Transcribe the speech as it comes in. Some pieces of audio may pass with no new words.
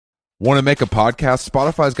Want to make a podcast?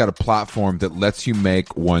 Spotify's got a platform that lets you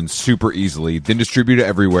make one super easily, then distribute it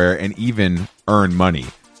everywhere, and even earn money.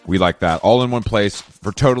 We like that. All in one place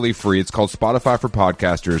for totally free. It's called Spotify for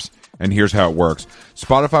Podcasters, and here's how it works.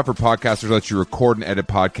 Spotify for Podcasters lets you record and edit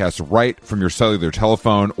podcasts right from your cellular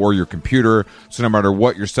telephone or your computer, so no matter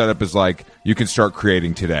what your setup is like, you can start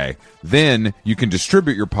creating today. Then you can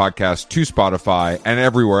distribute your podcast to Spotify and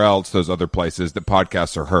everywhere else, those other places that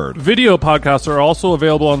podcasts are heard. Video podcasts are also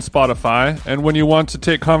available on Spotify, and when you want to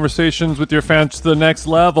take conversations with your fans to the next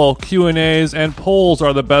level, Q&As and polls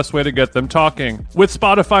are the best way to get them talking. With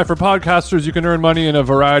Spotify for Podcasters, you can earn money in a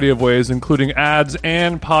variety of ways, including ads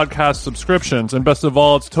and podcast subscriptions. And best of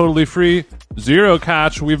all, it's totally free, zero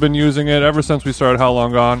catch. We've been using it ever since we started How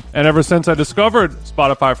Long Gone. And ever since I discovered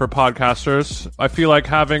Spotify for Podcasters, I feel like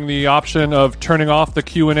having the option of turning off the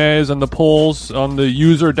Q&As and the polls on the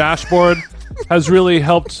user dashboard has really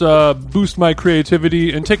helped boost my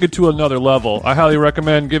creativity and take it to another level. I highly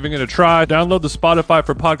recommend giving it a try. Download the Spotify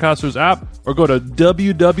for Podcasters app or go to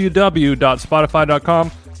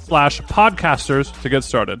www.spotify.com/podcasters to get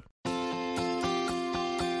started.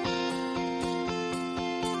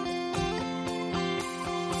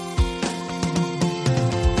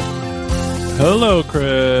 Hello,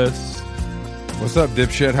 Chris. What's up,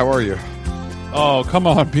 dipshit? How are you? Oh, come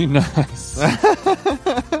on, be nice.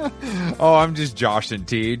 Oh, I'm just Josh and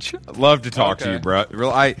Teej. Love to talk to you, bro.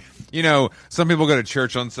 Some people go to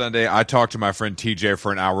church on Sunday. I talk to my friend TJ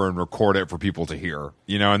for an hour and record it for people to hear.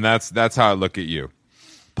 And that's how I look at you.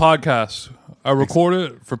 Podcast. I record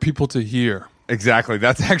it for people to hear. Exactly.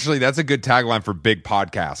 That's a good tagline for big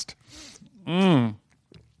podcast.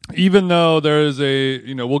 Even though there is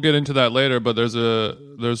we'll get into that later, but there's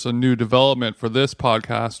a new development for this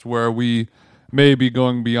podcast where we may be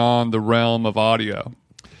going beyond the realm of audio.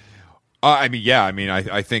 I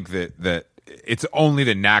think that it's only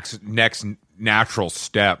the next natural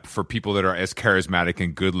step for people that are as charismatic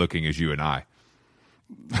and good looking as you and I.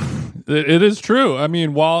 It is true. I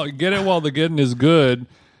mean, while the getting is good,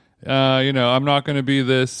 I'm not going to be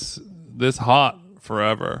this hot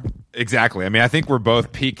forever. Exactly. I mean, I think we're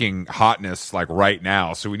both peaking hotness like right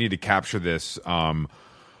now, so we need to capture this on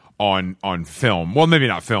film. Well, maybe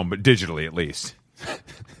not film, but digitally at least.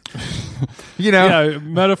 Yeah,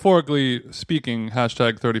 metaphorically speaking,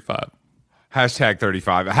 #35.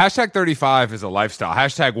 #35. #35 is a lifestyle.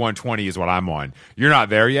 #120 is what I'm on. You're not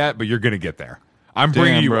there yet, but you're going to get there. I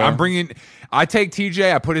take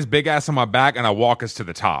TJ, I put his big ass on my back, and I walk us to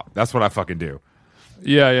the top. That's what I fucking do.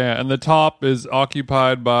 Yeah, and the top is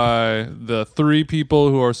occupied by the 3 people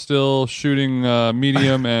who are still shooting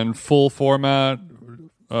medium and full format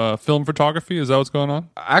film photography. Is that what's going on?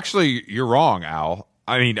 Actually, you're wrong, Al.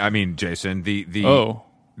 I mean, Jason. We'll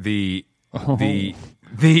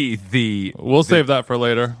save that for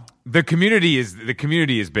later. The community is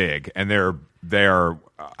big, and they're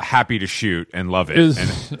happy to shoot and love it.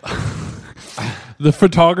 The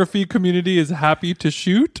photography community is happy to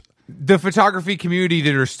shoot? The photography community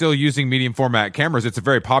that are still using medium format cameras, it's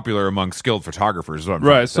very popular among skilled photographers. Is what I'm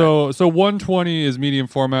right. So 120 is medium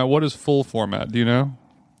format. What is full format? Do you know?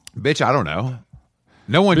 Bitch, I don't know.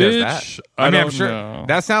 No one does that. I'm sure know.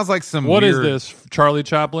 That sounds like some What weird... is this? Charlie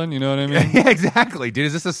Chaplin? You know what I mean? Yeah, exactly. Dude,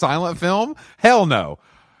 is this a silent film? Hell no.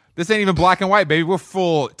 This ain't even black and white, baby. We're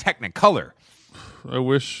full Technicolor. I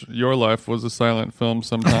wish your life was a silent film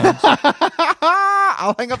sometimes.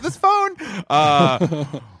 I'll hang up this phone.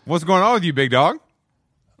 What's going on with you, big dog?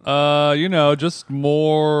 Just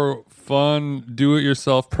more fun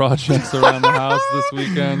do-it-yourself projects around the house this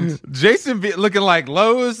weekend. Jason looking like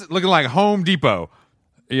Lowe's, looking like Home Depot.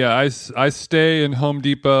 Yeah, I stay in Home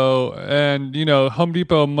Depot, and Home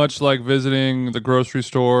Depot, much like visiting the grocery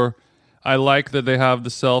store, I like that they have the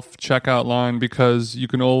self-checkout line because you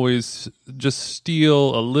can always just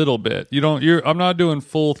steal a little bit. I'm not doing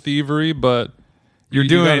full thievery, but you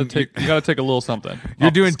got to take a little something.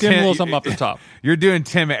 You're doing a little something off the top. You're doing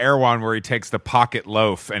Tim Erwan where he takes the pocket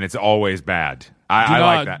loaf and it's always bad. I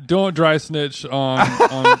like that. Don't dry snitch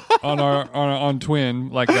on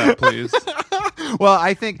Twin like that, please. Well,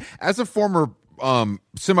 I think as a former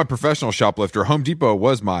semi-professional shoplifter, Home Depot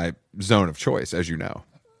was my zone of choice, as you know.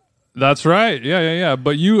 That's right. Yeah.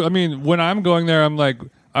 But when I'm going there,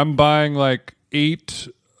 I'm buying like 8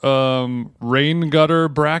 rain gutter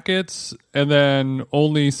brackets and then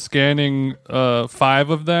only scanning 5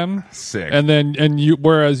 of them. Sick.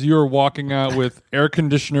 Whereas you're walking out with air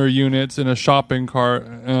conditioner units in a shopping cart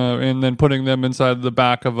and then putting them inside the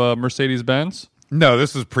back of a Mercedes-Benz. No,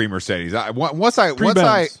 this was pre-Mercedes.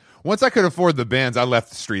 once I could afford the Benz, I left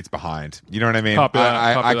the streets behind. You know what I mean? Copy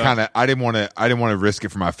that, I didn't want to risk it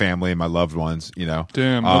for my family and my loved ones. You know.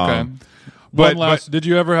 Damn. Okay. Did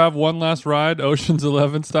you ever have one last ride, Ocean's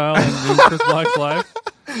 11 style, in Chris Black's life?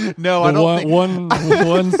 No, I don't think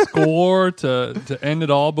one score to end it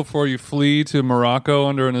all before you flee to Morocco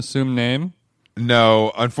under an assumed name.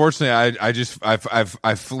 No, unfortunately,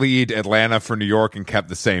 I fled Atlanta for New York and kept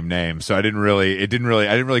the same name, so I didn't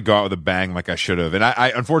really go out with a bang like I should have. And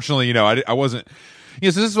I unfortunately, I wasn't. So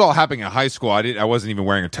this is all happening in high school. I wasn't even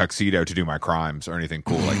wearing a tuxedo to do my crimes or anything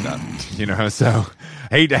cool like that. So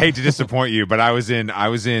hate to disappoint you, but I was in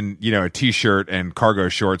a t-shirt and cargo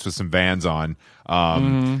shorts with some Vans on.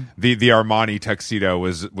 The Armani tuxedo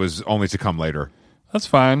was only to come later. That's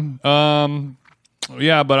fine.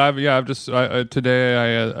 Yeah, but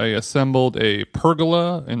today I assembled a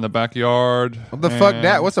pergola in the backyard. What the fuck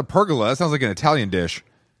that? What's a pergola? That sounds like an Italian dish.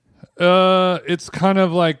 It's kind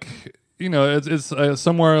of like, it's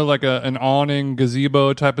somewhere like an awning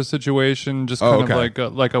gazebo type of situation, just kind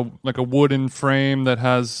of like a wooden frame that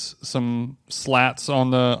has some slats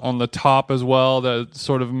on the top as well, that's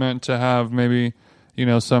sort of meant to have maybe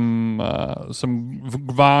some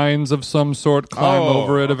vines of some sort climb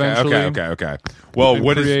over it eventually. Okay. Well, and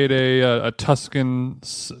create a Tuscan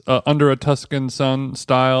under a Tuscan sun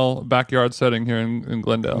style backyard setting here in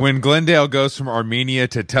Glendale. When Glendale goes from Armenia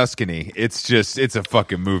to Tuscany, it's a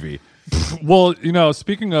fucking movie. Well,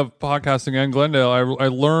 speaking of podcasting and Glendale, I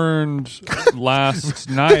learned last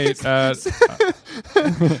night at...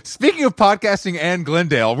 Speaking of podcasting and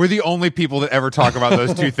Glendale, we're the only people that ever talk about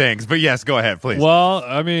those two things. But yes, go ahead, please. Well,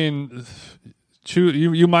 I mean,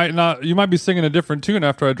 you might be singing a different tune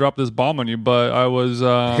after I drop this bomb on you, but I was...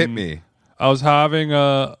 Hit me. I was having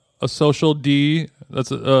a social D...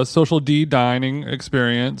 That's a social D dining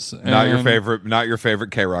experience. Not your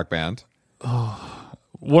favorite K-Rock band.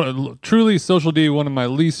 Truly, Social D, one of my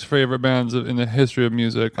least favorite bands in the history of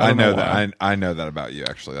music. I know that. I know that about you.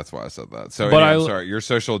 Actually, that's why I said that. So, I'm sorry. You're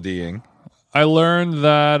Social D'ing. I learned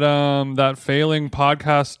that that failing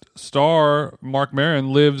podcast star Mark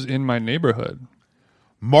Maron lives in my neighborhood.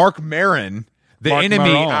 Mark Maron, Mark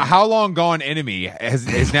enemy, Maron. how long gone enemy,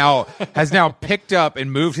 has now picked up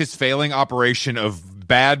and moved his failing operation of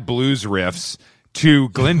bad blues riffs to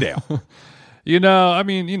Glendale.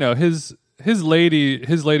 His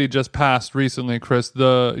lady just passed recently, Chris.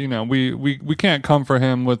 We can't come for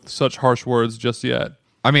him with such harsh words just yet.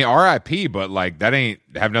 I mean, R.I.P. But like that ain't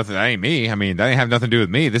me. I mean, that ain't have nothing to do with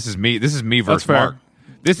me. This is me versus Mark.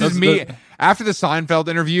 This is me. After the Seinfeld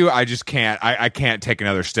interview, I just can't. I can't take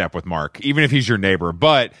another step with Mark, even if he's your neighbor.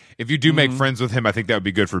 But if you do make friends with him, I think that would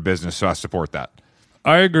be good for business. So I support that.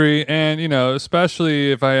 I agree, and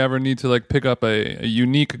especially if I ever need to like pick up a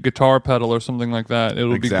unique guitar pedal or something like that,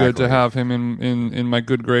 it'll be good to have him in my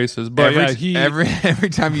good graces. But every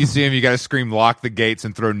time you see him, you got to scream "Lock the gates"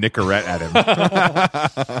 and throw Nicorette at him.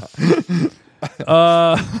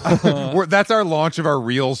 That's our launch of our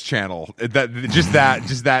Reels channel.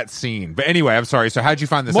 That scene. But anyway, I'm sorry. So how'd you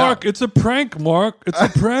find this out? Mark, it's a prank. Mark, it's a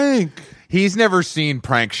prank. He's never seen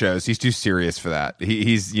prank shows. He's too serious for that.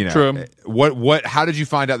 He's True. What? How did you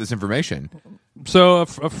find out this information? So a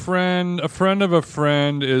friend of a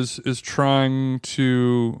friend is trying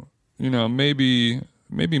to maybe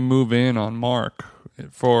move in on Mark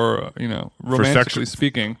for romantically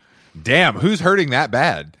speaking. Damn, who's hurting that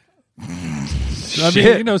bad? I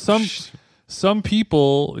mean, some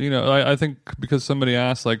people, I think because somebody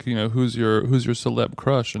asked like, who's your celeb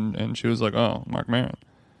crush, and she was like, oh, Mark Maron.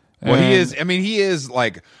 Well, he is. I mean, he is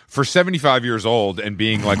like for 75 years old and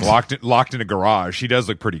being like locked in a garage. He does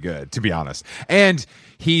look pretty good, to be honest. And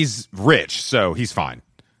he's rich, so he's fine.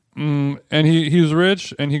 And he's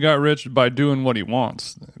rich, and he got rich by doing what he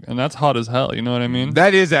wants, and that's hot as hell. You know what I mean?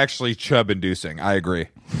 That is actually chub-inducing. I agree.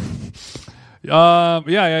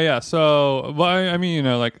 Yeah. So, but I mean,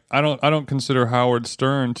 I don't consider Howard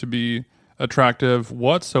Stern to be attractive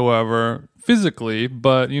whatsoever. Physically,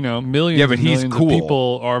 but millions of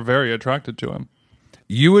people are very attracted to him.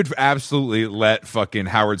 You would absolutely let fucking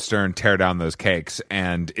Howard Stern tear down those cakes,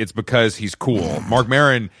 and it's because he's cool. Mark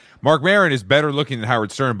Maron is better looking than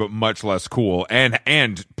Howard Stern, but much less cool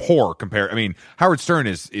and poor compared. I mean, Howard Stern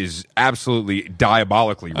is absolutely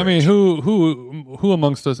diabolically rich. I mean, who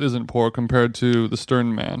amongst us isn't poor compared to the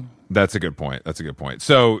Stern man? That's a good point.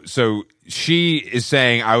 So she is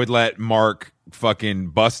saying I would let Mark fucking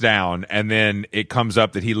bust down, and then it comes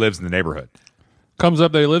up that he lives in the neighborhood. Comes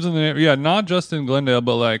up that he lives in the neighborhood. Yeah, not just in Glendale,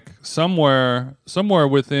 but like somewhere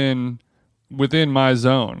within my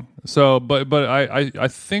zone. So, but I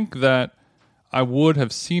think that I would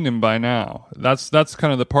have seen him by now. That's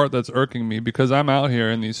kind of the part that's irking me, because I'm out here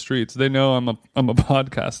in these streets. They know I'm a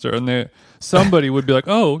podcaster, and somebody would be like,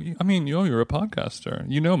 "Oh, I mean, you're a podcaster.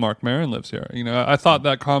 You know, Mark Maron lives here." You know, I thought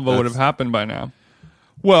that convo would have happened by now.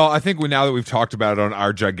 Well, I think now that we've talked about it on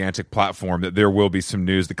our gigantic platform, that there will be some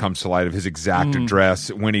news that comes to light of his exact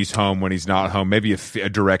address, when he's home, when he's not home, maybe a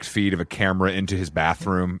direct feed of a camera into his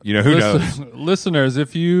bathroom. You know, who knows? Listeners,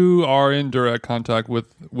 if you are in direct contact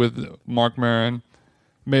with Mark Maron,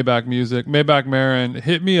 Maybach Music, Maybach Maron,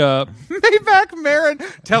 hit me up. Maybach Maron.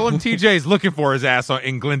 Tell him TJ's looking for his ass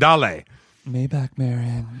in Glendale. Maybach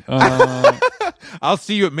Maron. I'll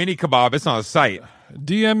see you at Mini Kebab. It's on a site.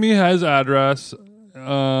 DM me his address.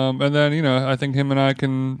 And then, you know, I think him and I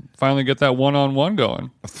can finally get that one-on-one going.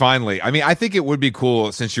 Finally. I mean, I think it would be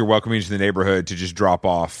cool, since you're welcoming to the neighborhood, to just drop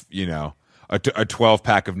off, you know, a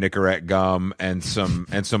 12-pack of Nicorette gum and some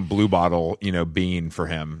Blue Bottle, you know, bean for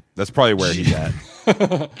him. That's probably where he's at.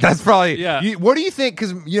 That's probably... Yeah. What do you think?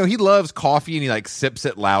 Because, you know, he loves coffee, and he, like, sips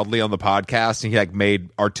it loudly on the podcast, and he, like,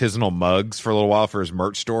 made artisanal mugs for a little while for his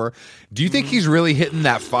merch store. Do you think he's really hitting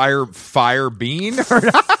that fire bean or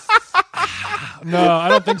not? No, I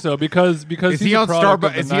don't think so, because is he's he on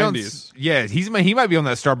Starbucks? Is he on? Yeah, he might be on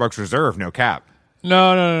that Starbucks Reserve. No cap.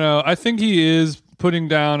 No. I think he is putting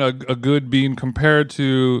down a good bean compared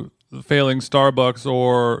to failing Starbucks,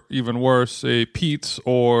 or even worse, a Pete's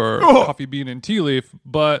or Coffee Bean and Tea Leaf.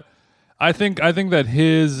 But I think that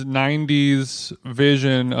his '90s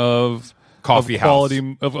vision of coffee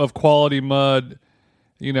quality of quality mud.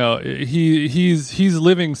 You know, he's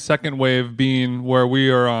living second wave bean, where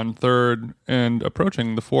we are on third and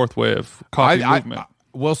approaching the fourth wave coffee movement.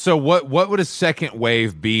 Well, so what would a second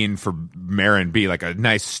wave bean for Maron be? Like a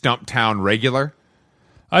nice Stumptown regular?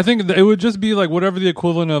 I think it would just be like whatever the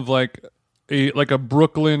equivalent of like a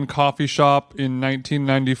Brooklyn coffee shop in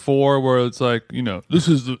 1994, where it's like, you know, this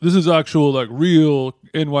is actual, like, real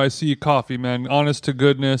NYC coffee, man, honest to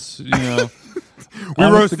goodness, you know. We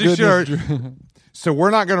roast the shirt. So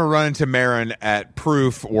we're not going to run into Maron at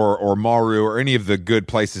Proof or Maru or any of the good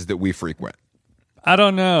places that we frequent. I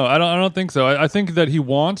don't know. I don't think so. I think that he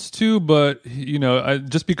wants to, but you know,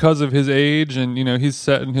 just because of his age, and you know, he's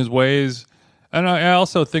set in his ways. And I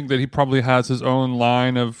also think that he probably has his own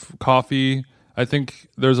line of coffee. I think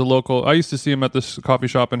there's a local. I used to see him at this coffee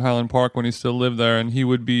shop in Highland Park when he still lived there, and he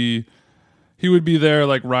would be there,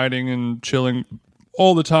 like, riding and chilling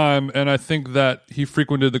all the time. And I think that he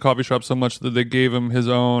frequented the coffee shop so much that they gave him his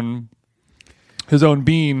own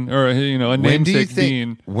bean, or, you know, a namesake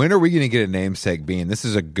bean. When are we going to get a namesake bean? This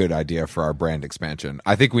is a good idea for our brand expansion.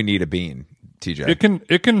 I think we need a bean, TJ.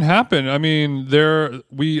 It can happen. I mean,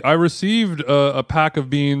 I received a pack of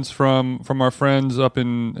beans from our friends up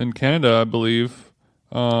in Canada, I believe.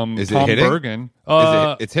 Is Tom it hitting? Bergen.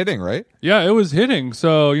 It's hitting, right? Yeah, it was hitting.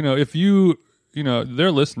 So, you know, if you know,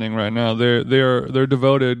 they're listening right now. They're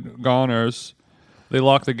devoted goners. They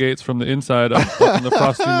lock the gates from the inside up in the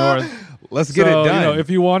frosty north. Let's get it done. You know, if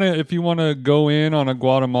you want to go in on a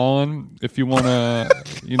Guatemalan, if you want to,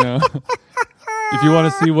 you know, if you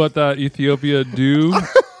want to see what that Ethiopia do.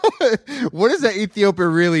 What does that Ethiopia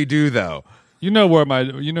really do, though? You know where my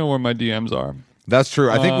DMs are. That's true.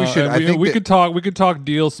 I think we should. We could talk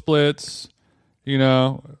deal splits. You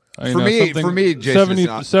know, for me, Jason,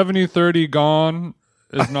 70-30 gone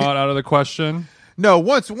is not out of the question. No,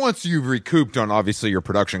 once you've recouped on obviously your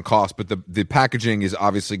production costs, but the packaging is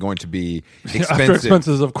obviously going to be expensive. After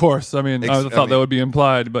expenses, of course. I mean, I thought that would be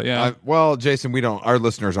implied, but yeah. Well, Jason, our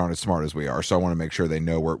listeners aren't as smart as we are, so I want to make sure they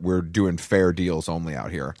know we're doing fair deals only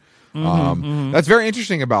out here. That's very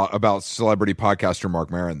interesting about celebrity podcaster Mark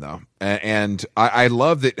Maron, though, and I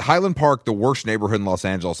love that Highland Park, the worst neighborhood in Los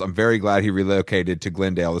Angeles. I'm very glad he relocated to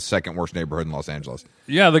Glendale, the second worst neighborhood in Los Angeles.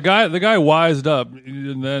 Yeah, the guy wised up,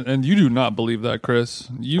 and you do not believe that, Chris.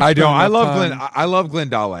 I don't. I love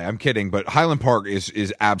Glendale. I'm kidding, but Highland Park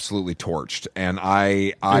is absolutely torched, and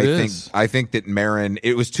I think that Maron,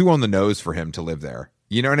 it was too on the nose for him to live there.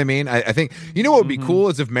 You know what I mean? I think, you know what would be cool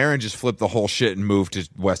is if Maron just flipped the whole shit and moved to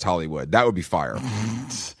West Hollywood. That would be fire.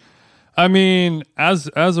 I mean, as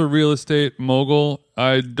a real estate mogul,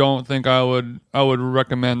 I don't think I would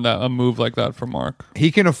recommend a move like that for Mark.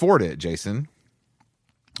 He can afford it, Jason.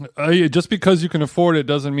 Just because you can afford it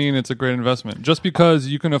doesn't mean it's a great investment. Just because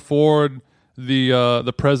you can afford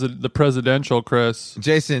the presidential, Chris.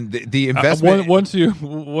 Jason, the investment once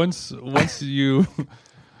you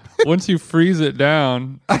once you freeze it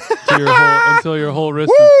down to your whole, until your whole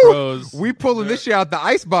wrist is froze. We pulling this shit out the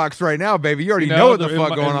ice box right now, baby. You already know what the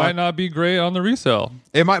fuck going on. It might not be great on the resale.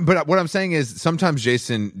 It might, but what I'm saying is sometimes,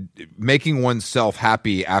 Jason, making oneself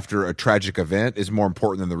happy after a tragic event is more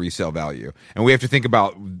important than the resale value. And we have to think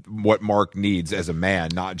about what Mark needs as a man,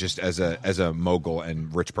 not just as a mogul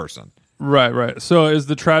and rich person. Right. So is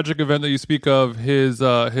the tragic event that you speak of his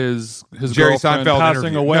Jerry girlfriend Seinfeld passing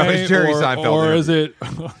interview. away, No, it's Jerry Seinfeld or is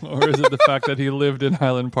interview. it the fact that he lived in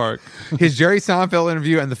Highland Park? His Jerry Seinfeld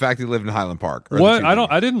interview and the fact he lived in Highland Park. What?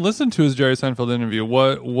 I didn't listen to his Jerry Seinfeld interview.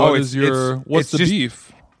 What's the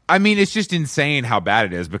beef? I mean, it's just insane how bad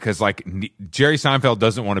it is because like Jerry Seinfeld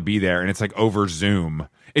doesn't want to be there, and it's like over Zoom.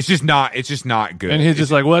 It's just not good. And he's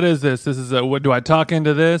just like, "What is this? This is what do I talk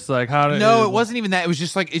into this? Like, how do?" No, it wasn't even that. It was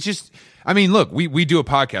just like I mean, look, we do a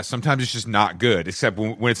podcast. Sometimes it's just not good. Except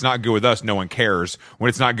when it's not good with us, no one cares. When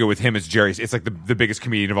it's not good with him, it's Jerry. It's like the biggest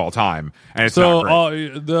comedian of all time, and it's not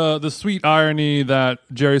great. The sweet irony that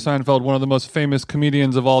Jerry Seinfeld, one of the most famous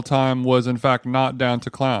comedians of all time, was in fact not down to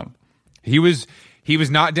clown. He was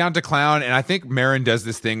not down to clown, and I think Maron does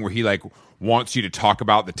this thing where he like wants you to talk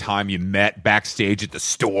about the time you met backstage at the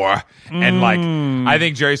store, and like I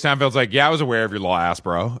think Jerry Seinfeld's like, yeah, I was aware of your little ass,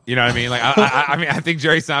 bro. You know what I mean? Like I mean, I think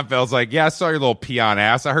Jerry Seinfeld's like, yeah, I saw your little peon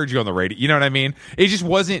ass. I heard you on the radio. You know what I mean? It just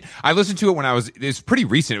wasn't. I listened to it it's pretty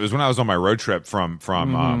recent. It was when I was on my road trip from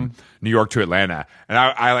New York to Atlanta, and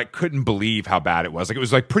I like couldn't believe how bad it was. Like it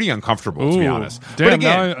was like pretty uncomfortable, to be honest. Damn, but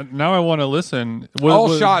again, now I want to listen.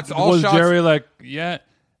 All shots. Was Jerry like, yeah,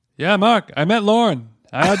 Mark, I met Lauren.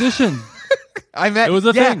 I auditioned. It was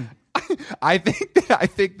a thing. I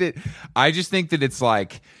just think that it's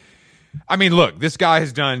like, I mean, look, this guy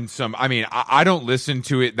has done some. I mean, I don't listen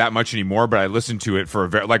to it that much anymore, but I listened to it for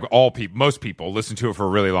most people listen to it for a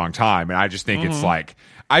really long time, and I just think it's like,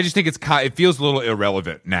 it feels a little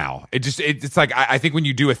irrelevant now. It's like I think when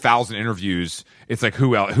you do 1,000 interviews, it's like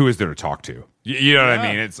who is there to talk to? You know what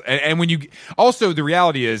I mean? And when you also the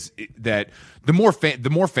reality is that the more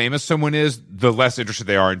famous someone is, the less interested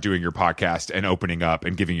they are in doing your podcast and opening up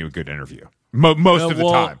and giving you a good interview. Most of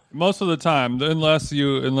the time. Most of the time, unless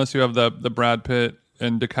you have the Brad Pitt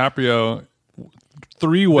and DiCaprio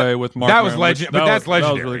three-way with Mark. That was legendary. But that's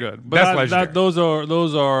legendary. That was really good. But that's legendary.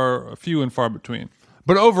 Those are few and far between.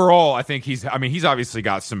 But overall, I think he's obviously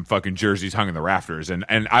got some fucking jerseys hung in the rafters, and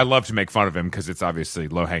I love to make fun of him because it's obviously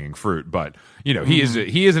low-hanging fruit. But you know, he is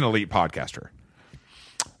an elite podcaster.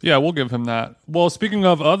 Yeah, we'll give him that. Well, speaking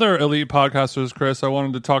of other elite podcasters, Chris, I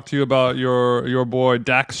wanted to talk to you about your boy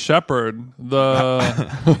Dax Shepard.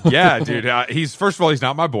 Yeah, dude. He's first of all, he's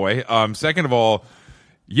not my boy. Second of all,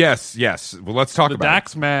 yes. Well, let's talk about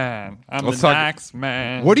Dax man. Dax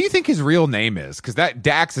man. What do you think his real name is? Because that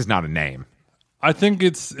Dax is not a name. I think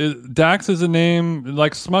Dax is a name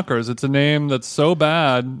like Smuckers. It's a name that's so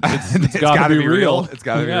bad, it's got to be real. It's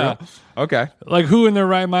got to be real. Okay. Like who in their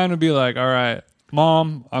right mind would be like, all right,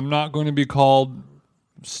 Mom, I'm not going to be called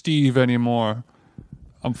Steve anymore.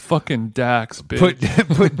 I'm fucking Dax, bitch.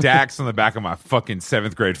 Put Dax on the back of my fucking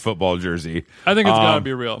 7th grade football jersey. I think it's got to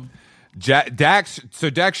be real. Dax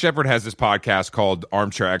Shepard has this podcast called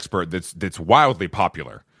Armchair Expert that's wildly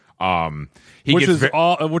popular. Which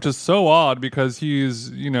is so odd because he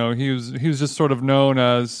was just sort of known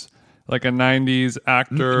as like a 90s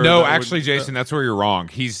actor. No, actually, Jason, that's where you're wrong.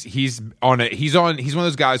 He's one of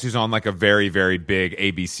those guys who's on like a very, very big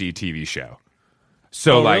ABC TV show.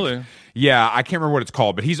 So really? Yeah, I can't remember what it's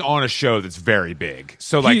called, but he's on a show that's very big.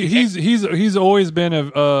 So like he's always been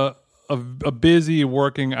a busy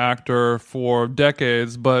working actor for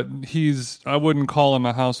decades, but I wouldn't call him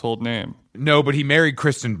a household name. No, but he married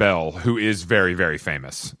Kristen Bell, who is very, very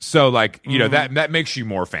famous. So, like, you know, that makes you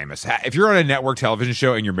more famous. If you're on a network television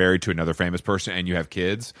show and you're married to another famous person and you have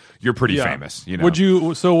kids, you're pretty famous. You know? Would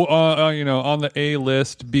you? So, on the A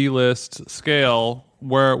list, B list scale,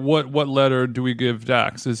 what letter do we give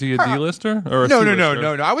Dax? Is he a D-lister or a C-lister?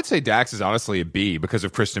 No. I would say Dax is honestly a B because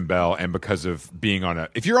of Kristen Bell and because of being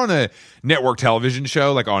if you're on a network television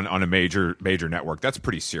show, like on a major network, that's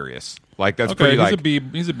pretty serious. Like that's pretty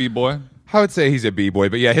he's a B boy. I would say he's a B-boy,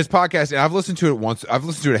 but yeah, his podcast, and I've listened to it once. I've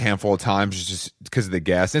listened to it a handful of times just because of the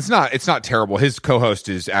guests. It's not terrible. His co-host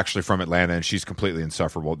is actually from Atlanta, and she's completely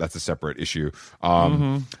insufferable. That's a separate issue.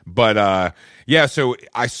 But yeah, so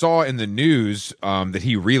I saw in the news that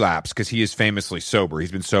he relapsed because he is famously sober.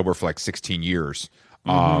 He's been sober for like 16 years.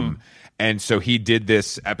 And so he did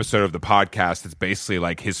this episode of the podcast that's basically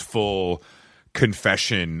like his full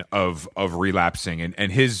confession of relapsing, and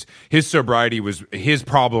his sobriety his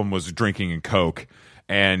problem was drinking and coke,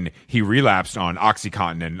 and he relapsed on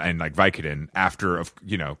OxyContin and like Vicodin after a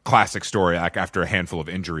classic story, like after a handful of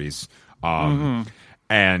injuries.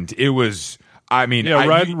 And it was, I mean,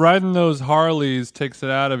 riding those Harleys takes it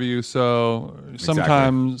out of you. So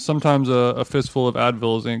sometimes a fistful of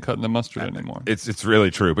Advils ain't cutting the mustard anymore. It's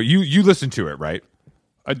really true. But you listened to it, right?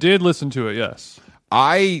 I did listen to it. Yes,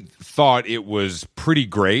 I thought it was pretty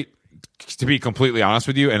great, to be completely honest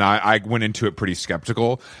with you. And I went into it pretty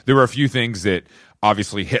skeptical. There were a few things that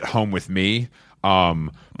obviously hit home with me.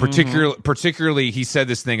 Particularly, he said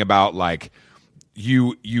this thing about like,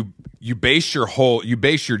 you base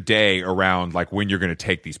your day around like when you're going to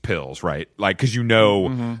take these pills, right? Like, cause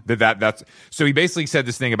that's, so he basically said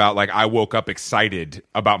this thing about like, I woke up excited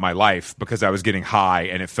about my life because I was getting high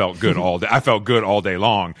and it felt good all day. I felt good all day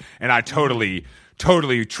long. And I totally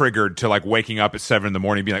triggered to like waking up at 7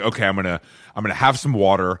 a.m, being like, okay, I'm gonna have some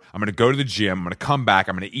water, I'm gonna go to the gym, I'm gonna come back,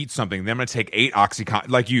 I'm gonna eat something, then I'm gonna take 8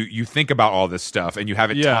 OxyContin. Like you think about all this stuff and you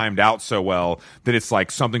have it timed out so well that it's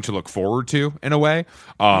like something to look forward to in a way,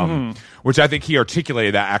 which I think he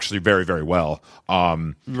articulated that actually very, very well.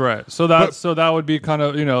 Right. So that would be kind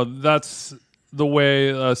of, that's the way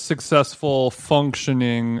a successful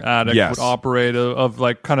functioning addict would operate, of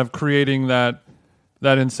like kind of creating that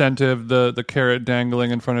incentive, the carrot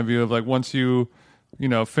dangling in front of you of like, once you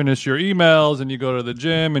finish your emails and you go to the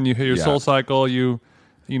gym and you hit your soul cycle, you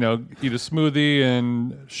eat a smoothie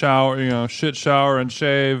and shower, shower and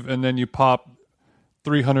shave, and then you pop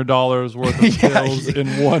 $300 worth of pills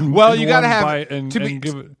in one. Well, you gotta have bite and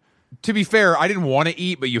give it. To be fair, I didn't want to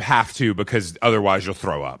eat, but you have to, because otherwise you'll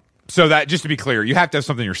throw up. So that, just to be clear, you have to have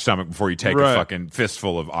something in your stomach before you take a fucking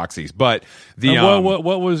fistful of oxys. But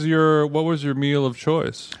what was your meal of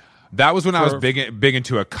choice? That was when I was big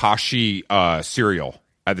into a Kashi cereal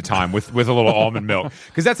at the time with a little almond milk,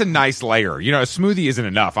 because that's a nice layer. A smoothie isn't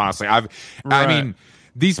enough, honestly. I mean,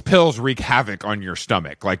 these pills wreak havoc on your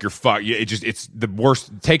stomach. Like it's the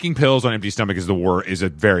worst. Taking pills on empty stomach is a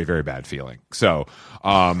very, very bad feeling. So,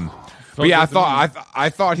 but yeah, I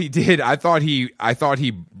thought he did.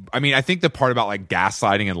 I mean, I think the part about like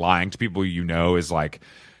gaslighting and lying to people is like,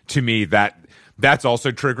 to me, that's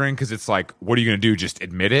also triggering, because it's like, what are you going to do? Just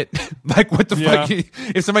admit it? Like, what the fuck?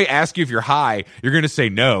 If somebody asks you if you're high, you're going to say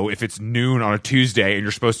no if it's noon on a Tuesday and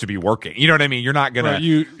you're supposed to be working. You know what I mean? You're not going to.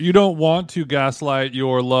 You don't want to gaslight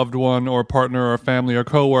your loved one or partner or family or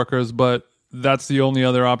coworkers, but that's the only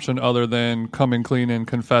other option other than coming clean and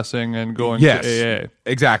confessing and going to AA.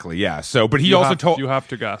 Exactly. Yeah. So, but you have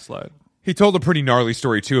to gaslight. He told a pretty gnarly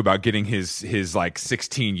story too about getting his like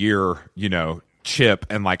 16-year, chip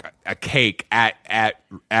and like a cake at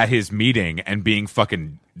his meeting and being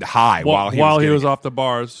fucking high while he was off the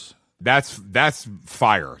bars. That's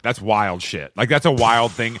fire. That's wild shit. Like, that's a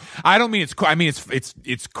wild thing. I don't mean it's cool. I mean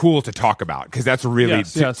it's cool to talk about, because that's really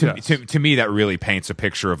to me that really paints a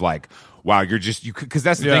picture of like, wow, because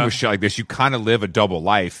that's the thing with shit like this. You kind of live a double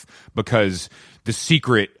life, because the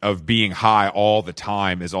secret of being high all the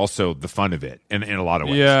time is also the fun of it in a lot of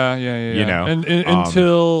ways. Yeah. And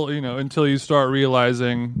until you start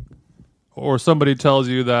realizing, or somebody tells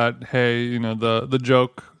you that, hey, the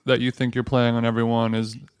joke that you think you're playing on everyone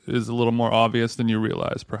is a little more obvious than you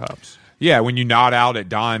realize, perhaps. Yeah, when you nod out at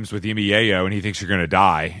Dimes with Yimmy Yayo and he thinks you're going to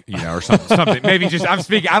die, or something. Maybe just, I'm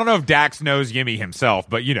speaking, I don't know if Dax knows Yimmy himself,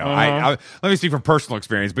 but, I let me speak from personal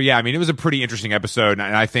experience. But yeah, I mean, it was a pretty interesting episode, and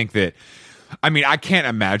I think that, I mean, I can't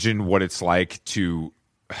imagine what it's like to,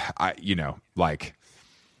 like,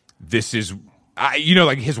 this is,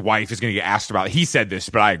 like his wife is going to get asked about, he said this,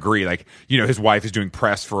 but I agree. Like, his wife is doing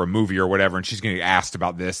press for a movie or whatever, and she's going to get asked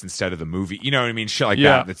about this instead of the movie. You know what I mean? Shit like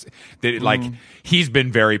that. Like, he's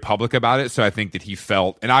been very public about it. So I think that he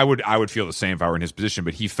felt, and I would feel the same if I were in his position,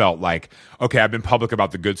 but he felt like, okay, I've been public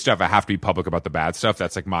about the good stuff, I have to be public about the bad stuff.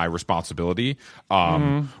 That's like my responsibility,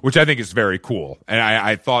 which I think is very cool. And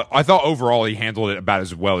I thought overall he handled it about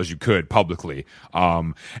as well as you could publicly.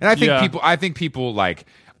 And I think people like,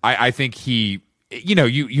 I think he,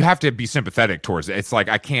 you have to be sympathetic towards it. It's like,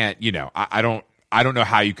 I can't, I don't know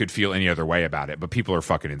how you could feel any other way about it, but people are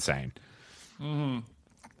fucking insane. Mm-hmm.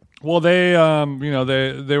 Well, they,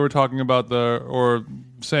 they were talking about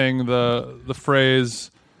saying the phrase,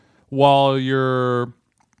 while you're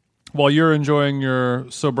enjoying your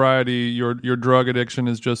sobriety, your drug addiction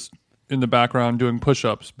is just in the background doing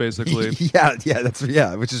push-ups, basically. Which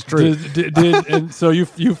is true. And so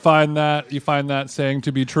you find that saying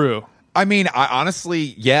to be true. I mean, I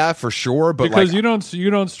honestly, yeah, for sure, but because like, you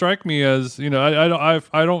don't strike me as,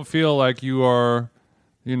 I don't feel like you are,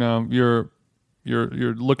 you're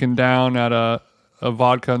looking down at a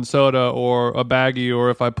vodka and soda or a baggie, or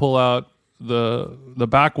if I pull out the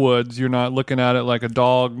backwoods. You're not looking at it like a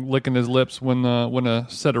dog licking his lips when a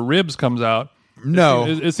set of ribs comes out. No,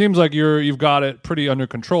 it seems like you've got it pretty under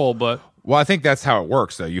control. But well, I think that's how it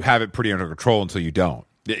works, though. You have it pretty under control until you don't.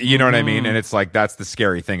 You know what I mean? And it's like that's the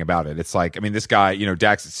scary thing about it. It's like, I mean, this guy,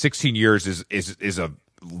 Dax, 16 years is a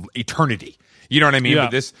eternity. You know what I mean? Yeah.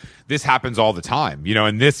 But this happens all the time,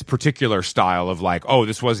 in this particular style of like, oh,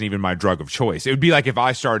 this wasn't even my drug of choice. It would be like if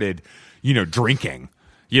I started, drinking.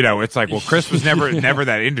 It's like, well, Chris was never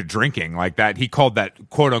that into drinking like that. He called that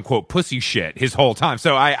quote unquote pussy shit his whole time.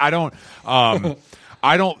 So I don't. But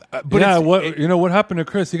yeah, what happened to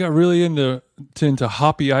Chris? He got really into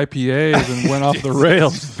hoppy IPAs and went off the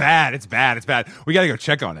rails. It's bad. It's bad. We got to go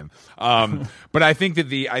check on him. But I think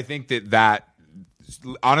that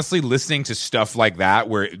honestly, listening to stuff like that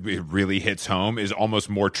where it really hits home is almost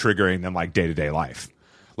more triggering than like day-to-day life.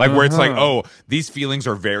 Like where it's like, oh, these feelings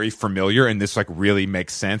are very familiar and this like really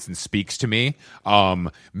makes sense and speaks to me.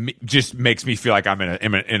 Just makes me feel like I'm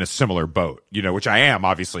in a similar boat, which I am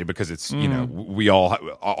obviously because it's, we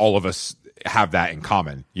all of us have that in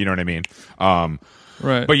common. You know what I mean?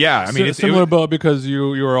 Right. But yeah, I mean, it's similar boat because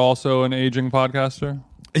you are also an aging podcaster.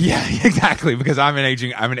 Yeah, exactly. Because I'm an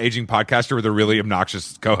aging podcaster with a really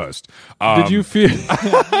obnoxious co-host. Did you feel?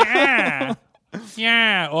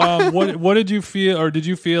 Yeah. What did you feel, or did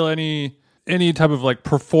you feel any type of like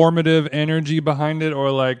performative energy behind it, or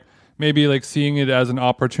like maybe like seeing it as an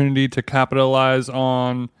opportunity to capitalize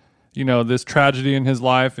on, this tragedy in his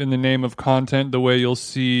life in the name of content, the way you'll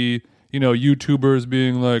see, YouTubers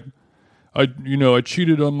being like, I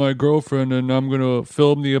cheated on my girlfriend and I'm gonna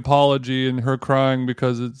film the apology and her crying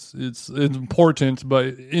because it's important, but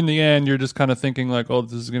in the end you're just kind of thinking like, oh,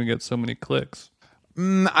 this is gonna get so many clicks.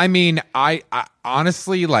 I mean, I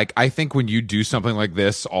honestly, like, I think when you do something like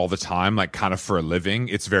this all the time, like kind of for a living,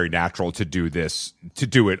 it's very natural to do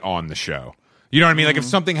it on the show. You know what I mean? Like if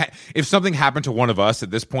something happened to one of us at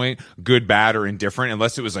this point, good, bad, or indifferent,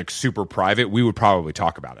 unless it was like super private, we would probably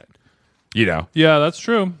talk about it. Yeah, that's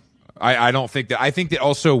true. I don't think that. I think that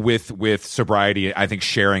also with sobriety, I think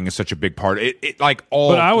sharing is such a big part. But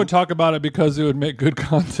I would talk about it because it would make good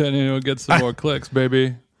content and it would get some more clicks,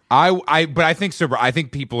 baby. But I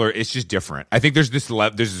think people are. It's just different. I think there's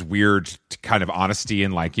this weird kind of honesty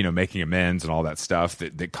and like making amends and all that stuff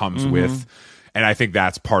that comes with. And I think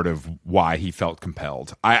that's part of why he felt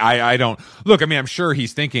compelled. I don't look. I mean, I'm sure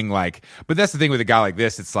he's thinking like, but that's the thing with a guy like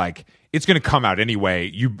this. It's like it's going to come out anyway.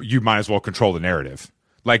 You might as well control the narrative.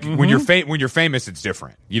 Like when you're famous, it's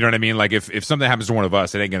different. You know what I mean? Like if something happens to one of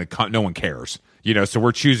us, it ain't gonna no one cares. So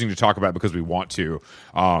we're choosing to talk about it because we want to.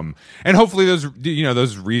 And hopefully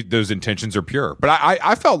those intentions are pure. But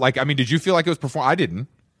I felt like, I mean, did you feel like it was performed? I didn't.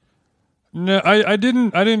 No, I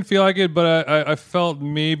didn't feel like it, but I felt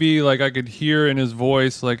maybe like I could hear in his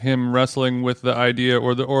voice like him wrestling with the idea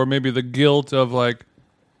or maybe the guilt of like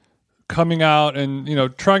coming out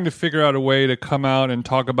and trying to figure out a way to come out and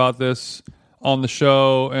talk about this on the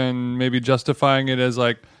show and maybe justifying it as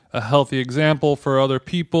like a healthy example for other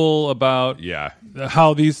people about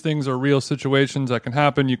how these things are real situations that can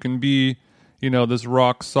happen. You can be, this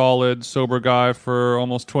rock solid, sober guy for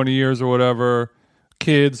almost 20 years or whatever,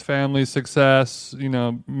 kids, family, success,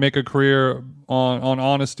 make a career on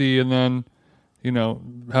honesty, and then,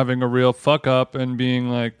 having a real fuck up and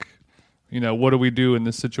being like, what do we do in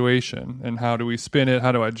this situation and how do we spin it?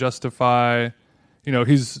 How do I justify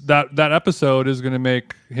he's that episode is going to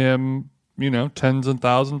make him, tens and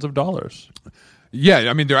thousands of dollars. Yeah,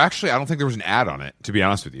 I mean, I don't think there was an ad on it, to be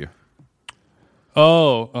honest with you.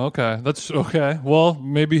 Oh, okay. That's okay. Well,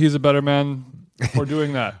 maybe he's a better man for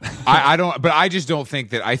doing that. I don't, but I just don't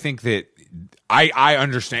think that. I think that I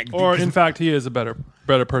understand. Or in fact, he is a better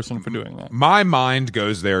person for doing that. My mind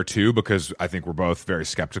goes there too because I think we're both very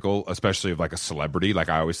skeptical, especially of like a celebrity. Like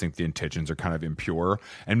I always think the intentions are kind of impure,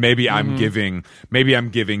 and maybe I'm giving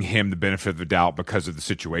him the benefit of the doubt because of the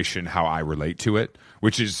situation, how I relate to it,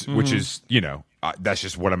 which is that's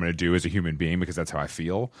just what I'm going to do as a human being because that's how I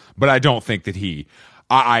feel. But I don't think that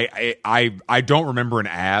I don't remember an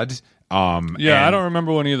ad. I don't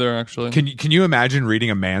remember one either. Actually, can you imagine reading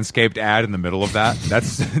a Manscaped ad in the middle of that?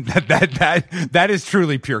 That's that is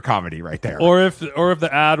truly pure comedy right there. Or if the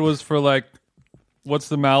ad was for like, what's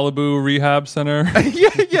the Malibu Rehab Center?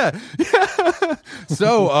 yeah.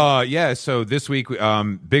 So this week,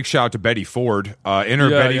 big shout out to Betty Ford. Enter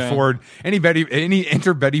Betty Ford.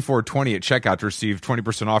 Enter Betty Ford 20 at checkout to receive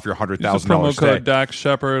 20% off your $100,000 promo stay. code Dax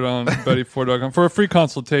Shepard on bettyford.com for a free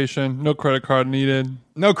consultation. No credit card needed.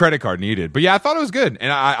 No credit card needed. But yeah, I thought it was good.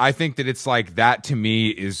 And I think that it's like that to me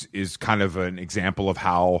is kind of an example of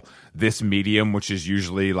how this medium, which is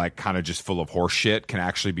usually like kind of just full of horse shit, can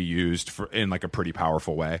actually be used in like a pretty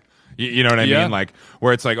powerful way. You know what I mean? Like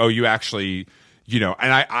where it's like, oh, you actually,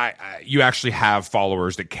 and you actually have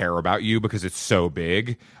followers that care about you because it's so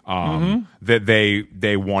big that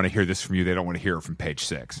they want to hear this from you. They don't want to hear it from Page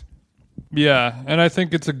Six. Yeah. And I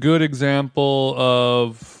think it's a good example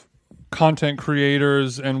of content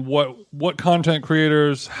creators and what content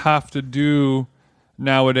creators have to do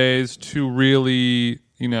nowadays to really,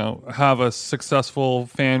 have a successful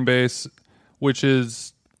fan base, which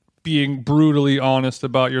is being brutally honest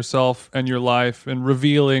about yourself and your life and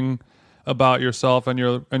revealing about yourself and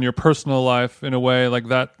your personal life in a way like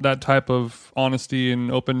that type of honesty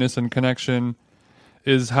and openness and connection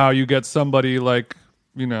is how you get somebody like,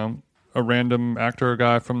 a random actor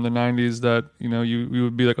guy from the 90s that, you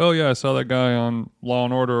would be like, oh yeah, I saw that guy on Law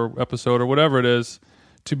and Order episode or whatever it is,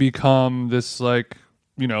 to become this like,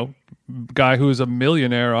 guy who is a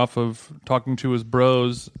millionaire off of talking to his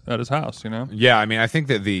bros at his house, Yeah, I mean, I think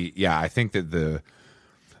that the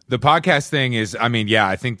podcast thing is, I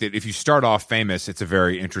think that if you start off famous, it's a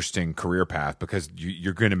very interesting career path because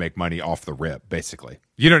you're going to make money off the rip, basically.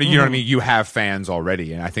 You know what I mean? You have fans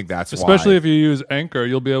already, and I think that's especially if you use Anchor,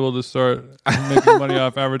 you'll be able to start making money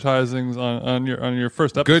off advertising on your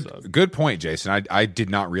first episode. Good point, Jason. I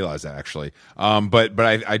did not realize that actually. But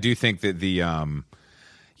I do think that the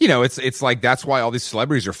it's like that's why all these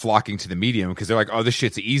celebrities are flocking to the medium because they're like, oh, this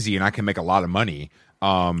shit's easy and I can make a lot of money.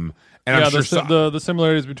 And I'm sure the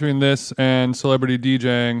similarities between this and celebrity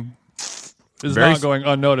DJing is not going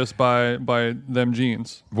unnoticed by them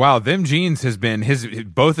jeans. Wow, them jeans has been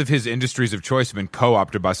both of his industries of choice have been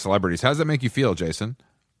co-opted by celebrities. How does that make you feel, Jason?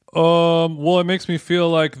 Well, it makes me feel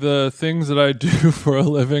like the things that I do for a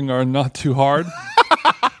living are not too hard.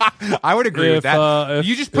 I would agree with that.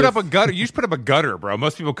 You just put up a gutter. You just put up a gutter, bro.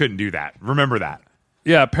 Most people couldn't do that. Remember that.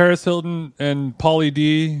 Yeah, Paris Hilton and Pauly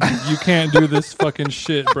D, you can't do this fucking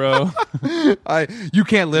shit, bro. You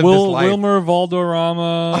can't live this life. Wilmer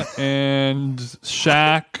Valderrama and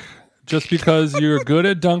Shaq. Just because you're good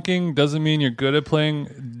at dunking doesn't mean you're good at playing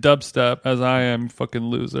dubstep, as I am, fucking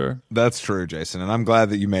loser. That's true, Jason, and I'm glad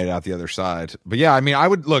that you made it out the other side. But yeah, I mean, I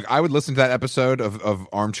would listen to that episode of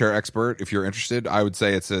Armchair Expert if you're interested. I would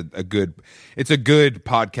say it's a good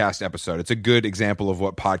podcast episode. It's a good example of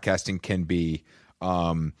what podcasting can be,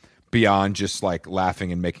 beyond just like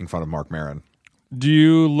laughing and making fun of Mark Maron. Do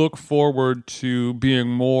you look forward to being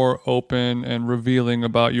more open and revealing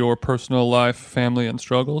about your personal life, family, and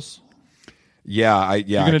struggles? Yeah,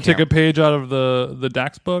 You're gonna take a page out of the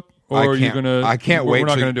Dax book, or are you gonna? I can't wait. We're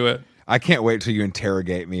not gonna do it. I can't wait till you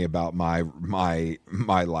interrogate me about my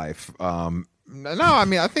life. No, I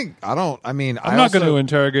mean, I'm not going to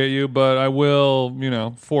interrogate you, but I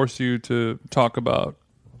will, force you to talk about,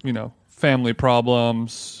 family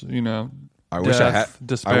problems,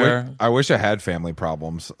 despair. I wish I had family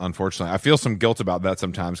problems. Unfortunately, I feel some guilt about that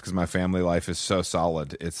sometimes because my family life is so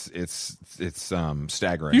solid. It's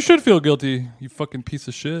staggering. You should feel guilty, you fucking piece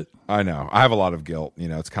of shit. I know. I have a lot of guilt.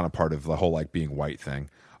 It's kind of part of the whole like being white thing.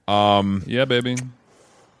 Yeah, baby.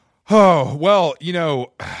 Oh well,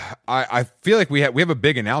 I feel like we have a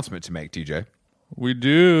big announcement to make, TJ. We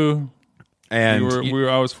do. And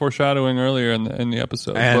I was foreshadowing earlier in the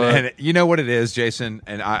episode. And you know what it is, Jason?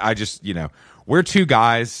 And I just, we're two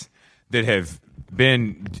guys that have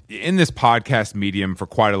been in this podcast medium for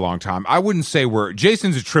quite a long time. I wouldn't say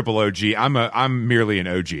Jason's a triple OG. I'm merely an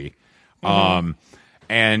OG. Mm-hmm.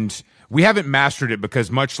 And we haven't mastered it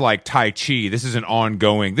because much like Tai Chi, this is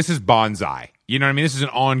bonsai. You know what I mean? This is an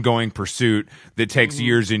ongoing pursuit that takes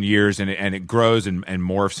years and years and it grows and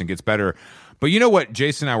morphs and gets better. But you know what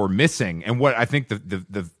Jason and I were missing, and what I think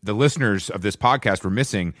the listeners of this podcast were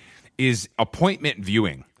missing, is appointment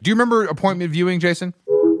viewing. Do you remember appointment viewing, Jason?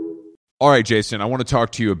 All right, Jason, I want to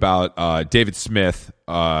talk to you about David Smith.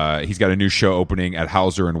 He's got a new show opening at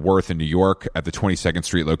Hauser and Worth in New York at the 22nd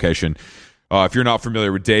Street location. If you're not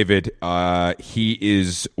familiar with David, he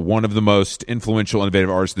is one of the most influential,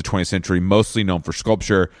 innovative artists of the 20th century, mostly known for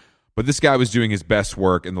sculpture. But this guy was doing his best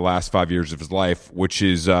work in the last 5 years of his life, which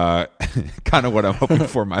is kind of what I'm hoping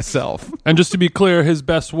for myself. And just to be clear, his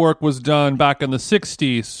best work was done back in the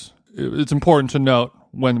 60s. It's important to note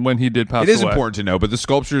when he did pass away. It is important to know, but the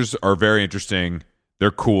sculptures are very interesting. They're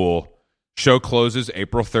cool. Show closes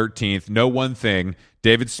April 13th. Know one thing,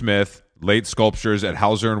 David Smith late sculptures at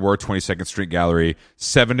Hauser and Wirth 22nd Street Gallery.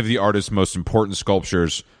 7 of the artist's most important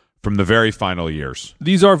sculptures from the very final years.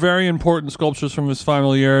 These are very important sculptures from his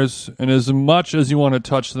final years, and as much as you want to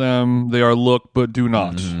touch them, they are look but do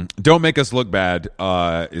not. Mm-hmm. Don't make us look bad.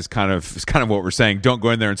 Is kind of what we're saying. Don't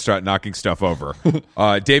go in there and start knocking stuff over.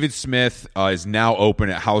 David Smith is now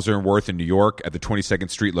open at Hauser and Wirth in New York at the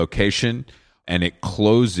 22nd Street location, and it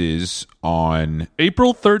closes on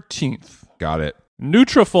April 13th. Got it.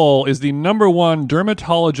 Nutrafol is the #1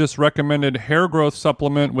 dermatologist-recommended hair growth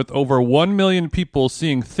supplement, with over 1 million people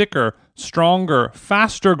seeing thicker, stronger,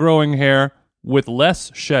 faster-growing hair with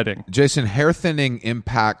less shedding. Jason, hair thinning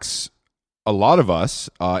impacts a lot of us.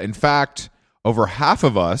 In fact, over half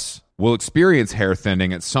of us will experience hair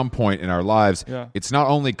thinning at some point in our lives. Yeah. It's not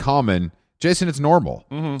only common, Jason, it's normal.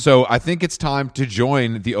 Mm-hmm. So I think it's time to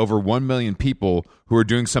join the over 1 million people who are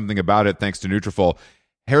doing something about it thanks to Nutrafol.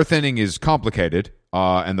 Hair thinning is complicated,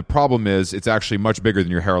 and the problem is it's actually much bigger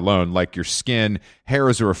than your hair alone. Like your skin, hair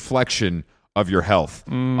is a reflection of your health,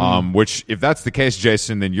 which if that's the case,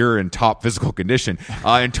 Jason, then you're in top physical condition.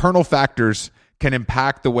 Internal factors can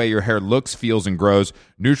impact the way your hair looks, feels, and grows.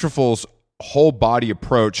 Nutrafol's whole body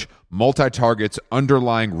approach multi-targets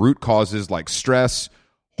underlying root causes like stress,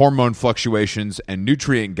 hormone fluctuations, and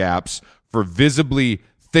nutrient gaps for visibly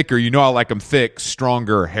thicker, I like them thick,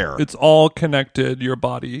 stronger hair. It's all connected, your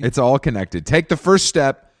body. It's all connected. Take the first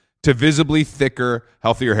step to visibly thicker,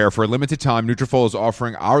 healthier hair. For a limited time, Nutrafol is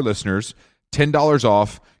offering our listeners $10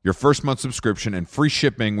 off your first month subscription and free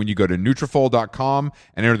shipping when you go to Nutrafol.com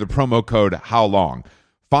and enter the promo code HowLong.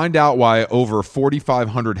 Find out why over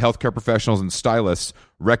 4,500 healthcare professionals and stylists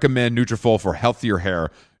recommend Nutrafol for healthier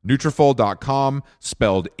hair. Nutrafol.com,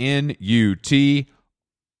 spelled Nutrafol.com,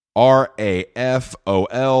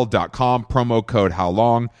 promo code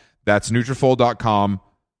HowLong. That's Nutrafol.com,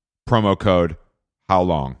 promo code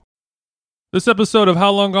HowLong. This episode of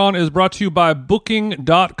How Long Gone is brought to you by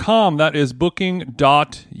Booking.com. That is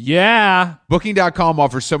Booking.yeah. Booking.com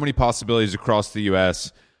offers so many possibilities across the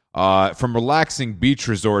U.S., from relaxing beach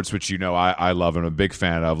resorts, which I love and I'm a big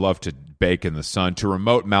fan of, love to bake in the sun, to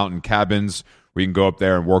remote mountain cabins where you can go up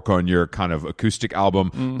there and work on your kind of acoustic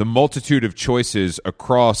album. The multitude of choices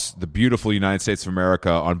across the beautiful United States of America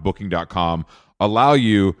on Booking.com allow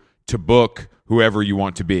you to book whoever you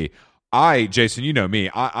want to be. Jason, you know me,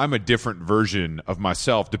 I'm a different version of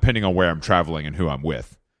myself depending on where I'm traveling and who I'm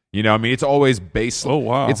with. It's always baseline. Oh,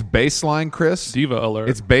 wow. It's baseline, Chris. Diva alert.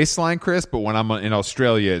 It's baseline, Chris, but when I'm in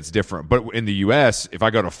Australia, it's different. But in the U.S., if I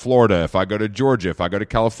go to Florida, if I go to Georgia, if I go to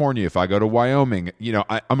California, if I go to Wyoming,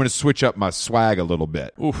 I'm going to switch up my swag a little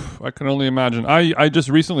bit. Oof, I can only imagine. I just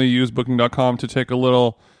recently used Booking.com to take a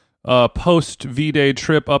little post-V-Day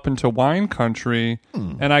trip up into wine country,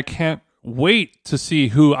 and I can't wait to see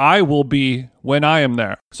who I will be when I am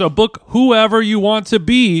there. So book whoever you want to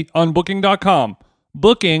be on Booking.com.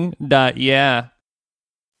 Booking.yeah.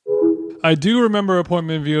 I do remember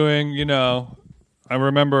appointment viewing, I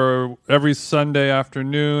remember every Sunday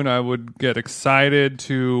afternoon I would get excited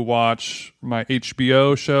to watch my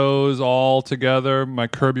HBO shows all together, my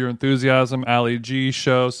Curb Your Enthusiasm, Ali G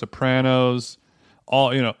show, Sopranos,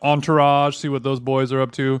 all, Entourage, see what those boys are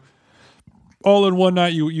up to. All in one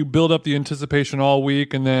night. You build up the anticipation all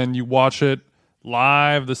week, and then you watch it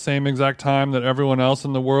live the same exact time that everyone else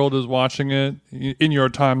in the world is watching it, in your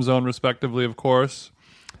time zone respectively, of course.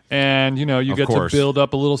 And you get to build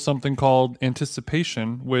up a little something called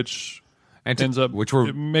anticipation, which ends up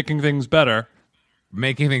making things better.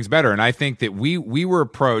 And I think that we were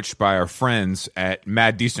approached by our friends at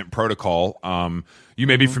Mad Decent Protocol. You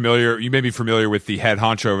may be familiar with the head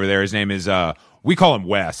honcho over there. His name is we call him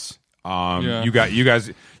Wes. You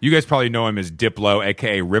guys probably know him as Diplo,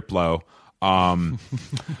 aka Riplo. But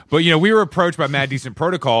we were approached by Mad Decent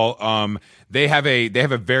Protocol. They have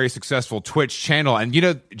a very successful Twitch channel, and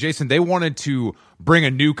Jason, they wanted to bring a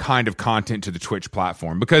new kind of content to the Twitch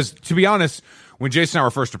platform, because to be honest, when Jason and I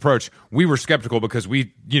were first approached, we were skeptical because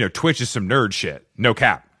Twitch is some nerd shit, no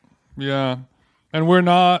cap. Yeah. And we're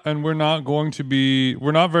not very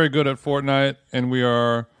good at Fortnite, and we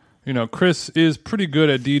are, Chris is pretty good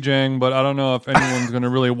at DJing, but I don't know if anyone's going to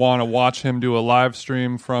really want to watch him do a live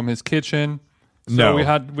stream from his kitchen. So no. we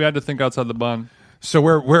had to think outside the bun. So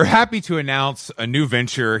we're happy to announce a new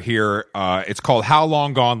venture here. It's called How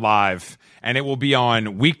Long Gone Live, and it will be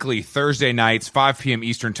on weekly Thursday nights, 5 p.m.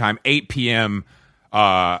 Eastern Time, 8 p.m.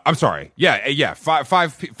 5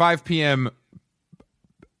 p.m.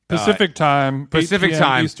 Pacific time, Pacific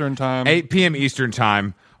time, Eastern time, 8 p.m. Eastern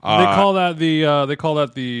Time. They call that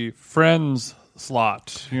the Friends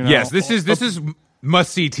slot. Yes, this is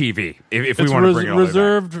must see TV. If we want to bring it all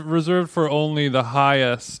reserved for only the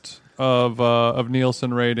highest of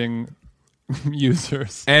Nielsen rating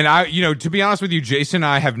users. And to be honest with you, Jason and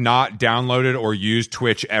I have not downloaded or used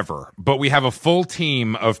Twitch ever, but we have a full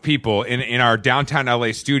team of people in our downtown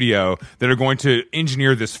LA studio that are going to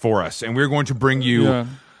engineer this for us, and we're going to bring you. Yeah.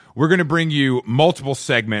 We're going to bring you multiple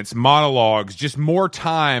segments, monologues, just more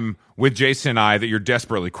time with Jason and I that you're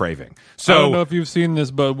desperately craving. So I don't know if you've seen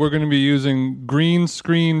this, but we're going to be using green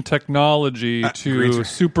screen technology to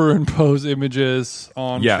superimpose images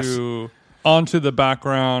onto the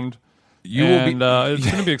background. It's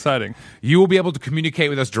going to be exciting. You will be able to communicate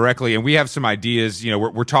with us directly, and we have some ideas.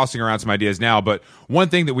 We're tossing around some ideas now, but one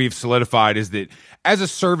thing that we've solidified is that as a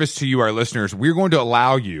service to you, our listeners, we're going to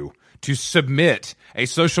allow you to submit a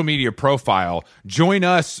social media profile, join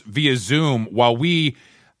us via Zoom while we,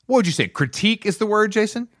 what would you say, critique is the word,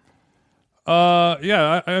 Jason?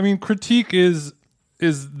 Yeah, I mean, critique is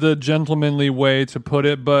the gentlemanly way to put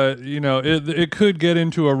it, but, it could get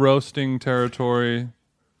into a roasting territory.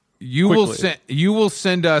 You will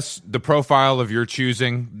send us the profile of your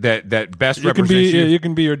choosing that best represents you. It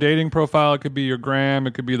can be your dating profile, it could be your gram,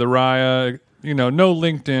 it could be the Raya. No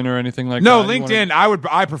LinkedIn or anything like that. No, LinkedIn,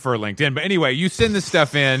 I prefer LinkedIn. But anyway, you send this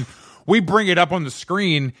stuff in, we bring it up on the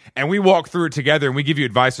screen, and we walk through it together, and we give you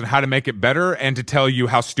advice on how to make it better and to tell you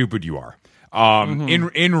how stupid you are.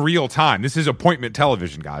 In real time. This is appointment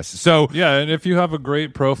television, guys. So yeah, and if you have a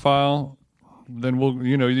great profile, then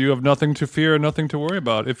you have nothing to fear and nothing to worry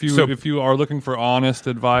about. If you are looking for honest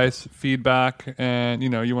advice, feedback, and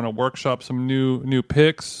you want to workshop some new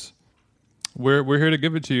picks, we're here to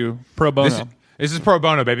give it to you pro bono. This is pro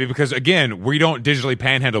bono, baby, because again, we don't digitally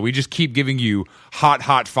panhandle. We just keep giving you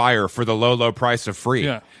hot fire for the low price of free.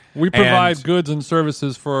 Yeah. We provide goods and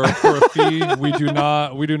services for a fee. We do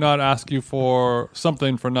not ask you for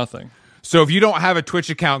something for nothing. So if you don't have a Twitch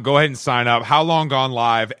account, go ahead and sign up. How Long Gone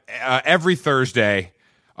Live every Thursday.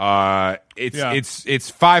 It's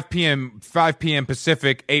 5 p.m.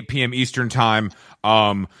 Pacific, 8 p.m. Eastern time. We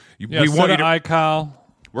want iCal.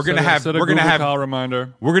 We're gonna have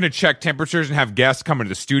reminder. We're gonna check temperatures and have guests come into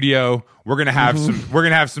the studio. We're gonna have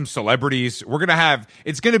some celebrities.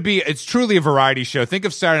 It's truly a variety show. Think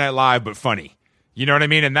of Saturday Night Live but funny. You know what I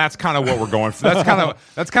mean? And that's kind of what we're going for. That's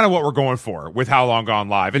kind of what we're going for with How Long Gone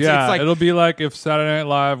Live. It's like, it'll be like if Saturday Night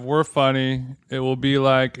Live were funny. It will be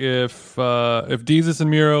like if Deezus and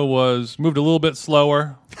Miro was moved a little bit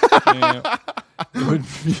slower.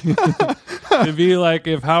 It'd be like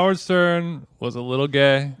if Howard Stern was a little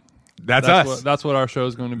gay. That's us. That's what our show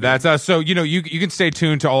is going to be. That's us. So you can stay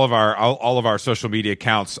tuned to all of our social media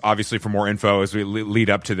accounts, obviously, for more info as we lead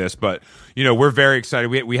up to this. But we're very excited.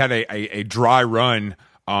 We had a dry run,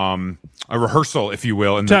 a rehearsal, if you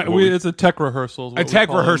will. It's a tech rehearsal. A tech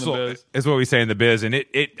rehearsal is what we say in the biz, and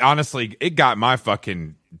it honestly got my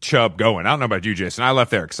fucking chub going. I don't know about you, Jason. I left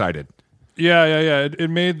there excited. Yeah. It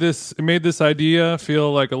made this idea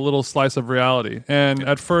feel like a little slice of reality. And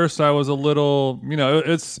at first, I was a little,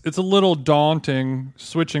 it's a little daunting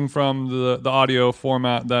switching from the audio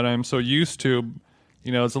format that I'm so used to.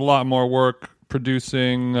 It's a lot more work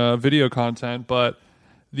producing video content, but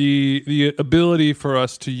the ability for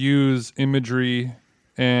us to use imagery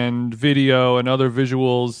and video and other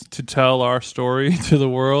visuals to tell our story to the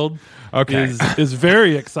world is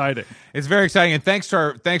very exciting. It's very exciting, and thanks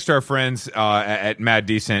to our friends at Mad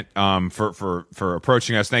Decent for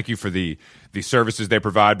approaching us. Thank you for the services they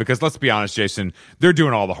provide, because let's be honest, Jason, they're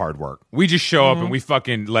doing all the hard work. We just show up and we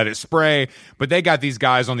fucking let it spray, but they got these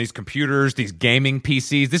guys on these computers, these gaming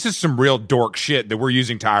PCs. This is some real dork shit that we're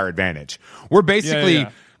using to our advantage. We're basically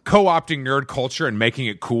co-opting nerd culture and making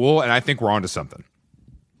it cool, and I think we're onto something.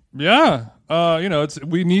 Yeah.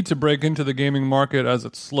 We need to break into the gaming market as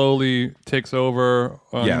it slowly takes over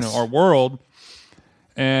our world.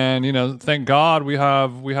 And thank God we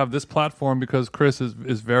have this platform, because Chris is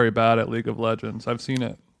very bad at League of Legends. I've seen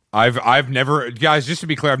it. I've never, guys, just to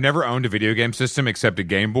be clear, I've never owned a video game system except a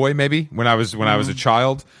Game Boy, maybe when I was a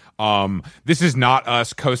child. This is not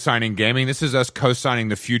us co-signing gaming. This is us co-signing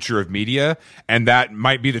the future of media, and that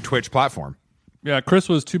might be the Twitch platform. Yeah, Chris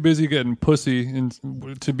was too busy getting pussy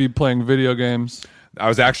to be playing video games. I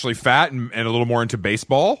was actually fat and a little more into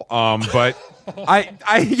baseball. But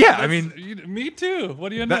me too. What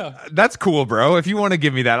do you know? That's cool, bro. If you want to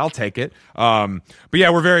give me that, I'll take it. But yeah,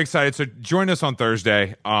 we're very excited. So join us on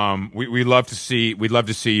Thursday. We'd love to see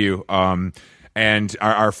you. And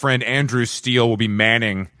our friend Andrew Steele will be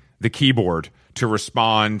manning the keyboard to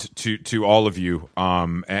respond to all of you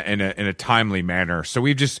in a timely manner. So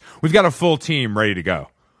we've got a full team ready to go.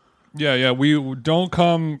 Yeah. We don't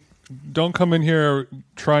come in here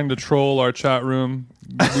trying to troll our chat room.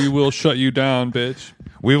 We will shut you down, bitch.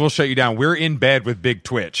 We will shut you down. We're in bed with Big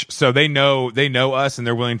Twitch, so they know us, and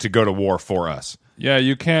they're willing to go to war for us. Yeah,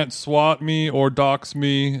 you can't swat me or dox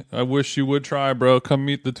me. I wish you would try, bro. Come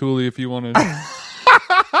meet the Thule if you wanted.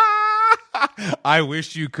 I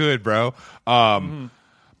wish you could, bro.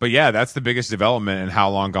 But yeah, that's the biggest development in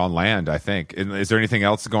How Long Gone Land, I think. Is there anything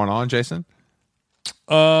else going on, Jason?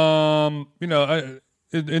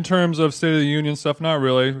 In terms of State of the Union stuff, not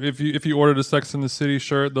really. If you ordered a Sex and the City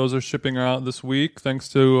shirt, those are shipping out this week. Thanks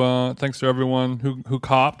to everyone who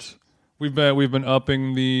copped. We've been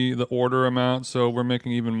upping the order amount, so we're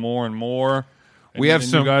making even more and more. You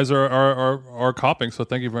guys are copping, so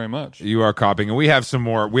thank you very much. You are copping, and we have some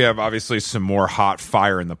more. We have obviously some more hot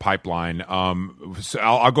fire in the pipeline. So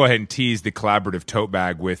I'll go ahead and tease the collaborative tote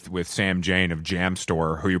bag with Sam Jane of Jam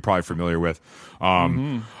Store, who you're probably familiar with. I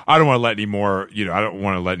don't want to let any more. I don't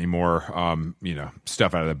want to let any more.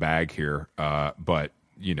 Stuff out of the bag here. But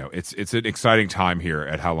it's an exciting time here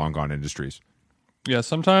at How Long Gone Industries. Yeah,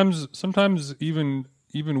 sometimes even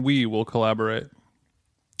we will collaborate.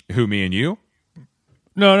 Who, me and you?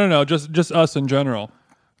 No, just us in general.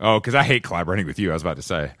 Oh, because I hate collaborating with you. I was about to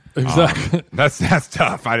say exactly. That's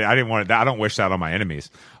tough. I didn't want that. I don't wish that on my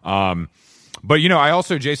enemies. But I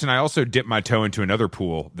also dipped my toe into another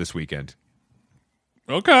pool this weekend.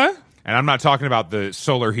 Okay. And I'm not talking about the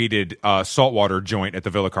solar heated saltwater joint at the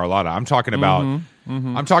Villa Carlotta. I'm talking about an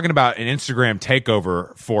Instagram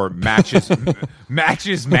takeover for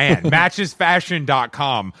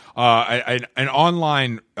matchesfashion.com, an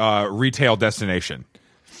online retail destination.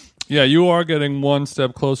 Yeah, you are getting one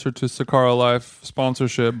step closer to Sakara Life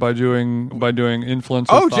sponsorship by doing influencer.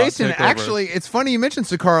 Oh, Jason, takeovers. Actually, it's funny you mentioned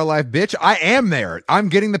Sakara Life, bitch. I am there. I'm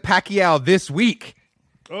getting the Pacquiao this week.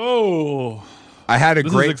 Oh, I had a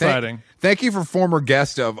this great. Is exciting. Thank you for former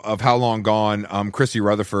guest of How Long Gone, Chrissy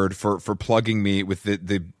Rutherford, for plugging me with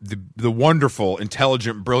the wonderful,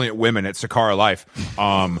 intelligent, brilliant women at Sakara Life.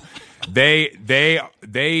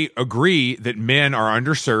 They agree that men are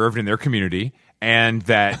underserved in their community, and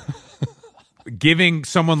that giving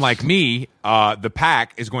someone like me the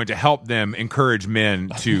pack is going to help them encourage men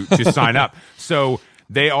to sign up. So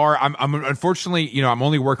they are. I'm unfortunately, I'm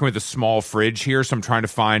only working with a small fridge here, so I'm trying to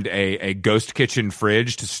find a ghost kitchen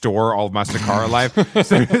fridge to store all of my Sakara Life.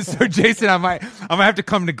 So Jason, I might have to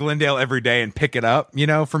come to Glendale every day and pick it up,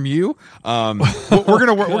 from you. We're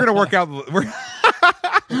gonna work out. We're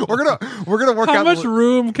gonna work out. How much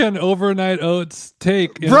room can overnight oats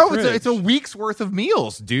take, bro? It's a week's worth of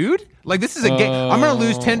meals, dude. Like, this is a game. I'm gonna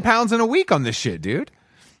lose 10 pounds in a week on this shit, dude.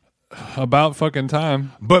 About fucking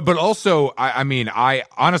time. But also, I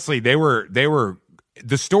honestly, they were.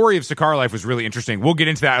 The story of Sakara Life was really interesting. We'll get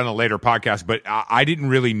into that on a later podcast, but I didn't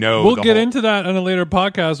really know. We'll get into that on a later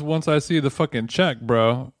podcast once I see the fucking check,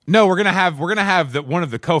 bro. No, we're gonna have one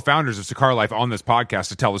of the co-founders of Sakara Life on this podcast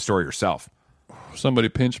to tell the story herself. Somebody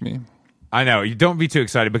pinch me. I know. You don't be too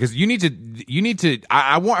excited, because you need to.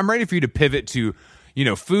 I'm ready for you to pivot to,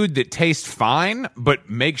 food that tastes fine but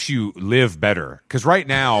makes you live better. Because right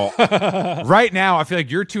now, I feel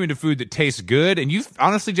like you're too into food that tastes good, and you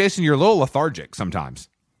honestly, Jason, you're a little lethargic sometimes.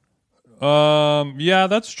 Yeah,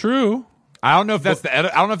 that's true. I don't know if that's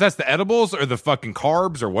the edibles or the fucking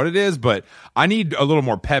carbs or what it is, but I need a little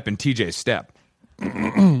more pep in TJ's step.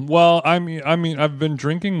 Well, I mean, I've been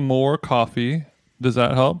drinking more coffee. Does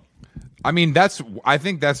that help? I think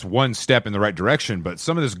that's one step in the right direction, but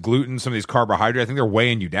some of this gluten, some of these carbohydrates, I think they're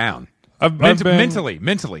weighing you down. Mentally,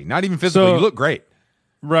 not even physically. You look great.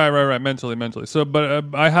 Right. Mentally. So,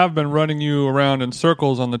 but I have been running you around in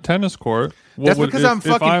circles on the tennis court.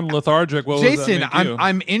 If I'm lethargic, what Jason, would that make you?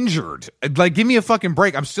 I'm injured. Like, give me a fucking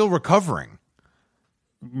break. I'm still recovering.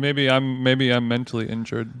 Maybe I'm mentally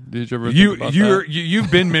injured. Did you ever think about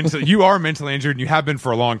that? You are mentally injured, and you have been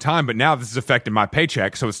for a long time. But now this is affecting my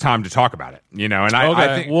paycheck, so it's time to talk about it. And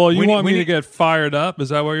I think. Well, you want me to get fired up? Is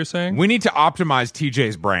that what you're saying? We need to optimize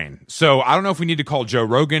TJ's brain. So I don't know if we need to call Joe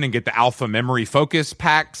Rogan and get the Alpha Memory Focus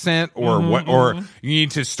pack sent, or or you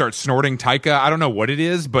need to start snorting Tyca. I don't know what it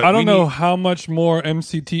is, but I don't know how much more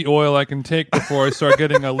MCT oil I can take before I start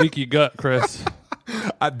getting a leaky gut, Chris.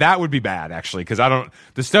 That would be bad, actually, because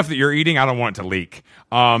the stuff that you're eating, I don't want it to leak.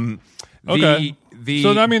 Okay.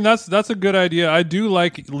 So that's a good idea. I do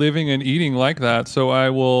like living and eating like that. So I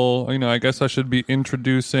will, I guess I should be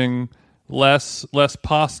introducing less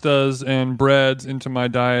pastas and breads into my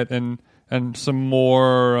diet, and some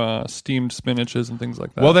more steamed spinaches and things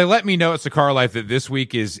like that. Well, they let me know at Sakara Life that this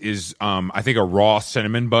week is I think a raw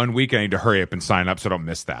cinnamon bun week. I need to hurry up and sign up so I don't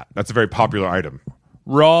miss that. That's a very popular item.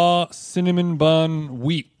 Raw cinnamon bun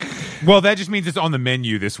week. Well, that just means it's on the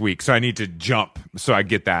menu this week, so I need to jump so I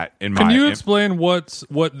get that in my... Can you explain what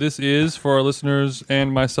this is for our listeners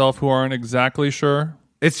and myself who aren't exactly sure?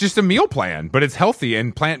 It's just a meal plan, but it's healthy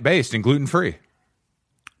and plant-based and gluten-free.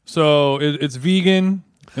 So it's vegan.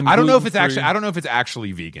 And I don't know if it's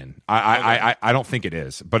actually vegan. I don't think it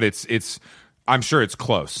is, but it's I'm sure it's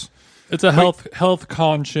close. It's a health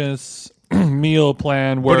conscious meal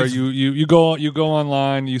plan where you go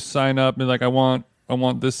online, you sign up and like I want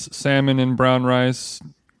this salmon and brown rice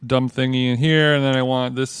dumb thingy in here, and then I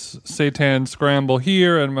want this seitan scramble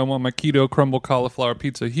here, and I want my keto crumble cauliflower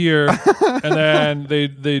pizza here, and then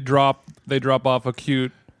they drop off a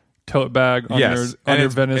cute tote bag on your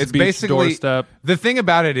Venice Beach doorstep. The thing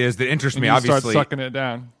about it is that interests me, you obviously, start sucking it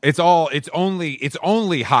down. It's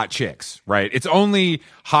only hot chicks, right? It's only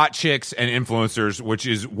hot chicks and influencers, which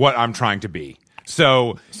is what I'm trying to be.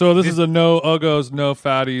 So this is a no uggos, no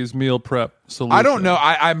fatties meal prep solution. I don't know.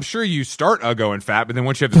 I'm sure you start uggo and fat, but then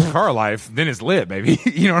once you have this car life, then it's lit, baby.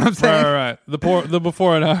 You know what I'm saying? Right. The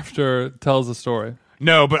before and after tells the story.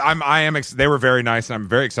 No, but they were very nice, and I'm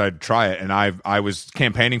very excited to try it. And I was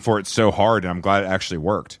campaigning for it so hard, and I'm glad it actually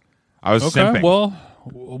worked. I was simping. Well,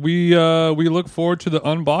 we look forward to the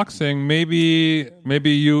unboxing. Maybe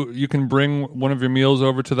you can bring one of your meals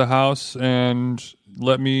over to the house and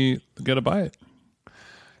let me get a bite.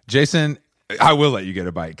 Jason, I will let you get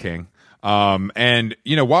a bite, King. And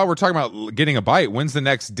while we're talking about getting a bite, when's the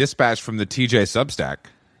next dispatch from the TJ Substack?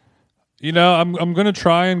 I'm gonna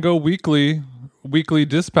try and go weekly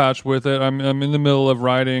dispatch with it. I'm in the middle of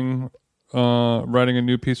writing a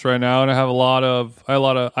new piece right now, and I have a lot of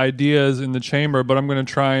ideas in the chamber. But I'm gonna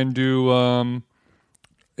try and do a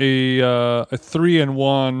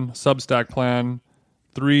 3-in-1 Substack plan.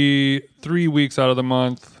 3 weeks out of the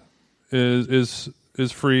month is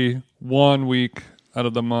free. 1 week out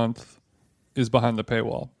of the month is behind the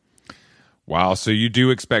paywall. Wow, so you do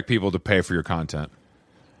expect people to pay for your content?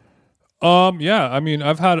 Yeah, I mean,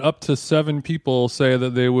 I've had up to 7 people say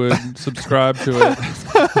that they would subscribe to it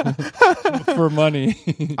for money.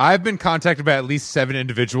 I've been contacted by at least 7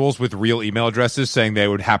 individuals with real email addresses saying they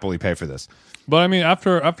would happily pay for this. But I mean,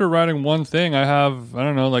 after writing one thing, I have, I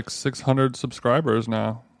don't know, like 600 subscribrers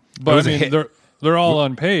now. But I mean, they're all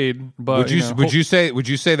unpaid. But would you say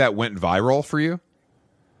that went viral for you?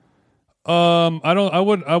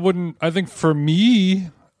 I wouldn't. I think for me,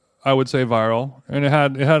 I would say viral, and it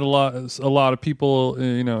had a lot of people,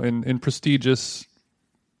 in prestigious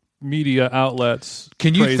media outlets.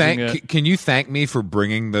 Can you thank me for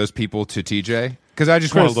bringing those people to TJ? Because I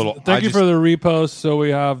just want a little. Thank you for the repost. So we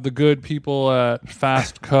have the good people at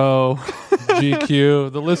Fast Co,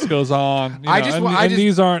 GQ. The list goes on.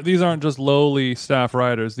 These aren't just lowly staff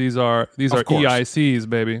writers. These are EICs,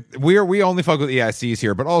 baby. We only fuck with EICs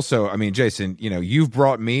here, but also, I mean, Jason, you've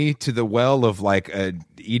brought me to the well of like a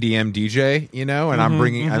EDM DJ, and I'm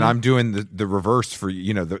bringing and I'm doing the reverse for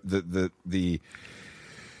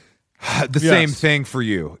the same thing for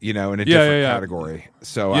you, in a different category.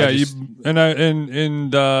 So it's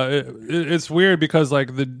weird because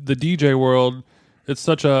like the DJ world, it's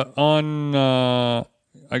such a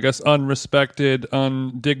unrespected,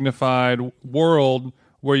 undignified world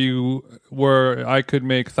where I could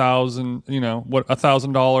make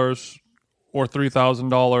 $1,000 or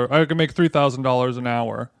 $3,000. I could make $3,000 an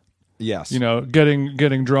hour. Yes,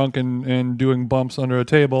 getting drunk and doing bumps under a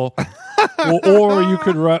table, or you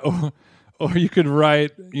could write, a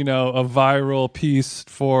viral piece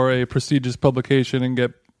for a prestigious publication and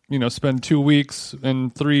get spend 2 weeks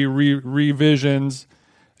and 3 revisions,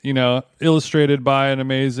 illustrated by an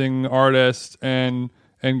amazing artist and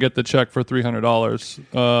get the check for $300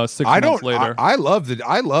 6 months later. I love the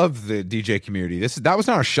DJ community. That was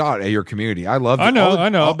not a shot at your community. I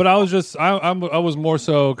know, but I was I was more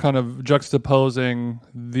so kind of juxtaposing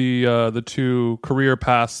the 2 career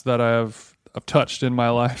paths that I've touched in my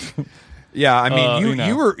life. Yeah, I mean,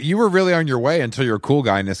 you were really on your way until your cool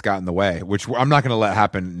guyness got in the way, which I'm not going to let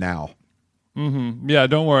happen now. Mm-hmm. Yeah,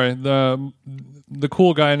 don't worry. The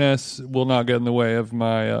cool guyness will not get in the way of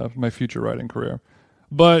my future writing career.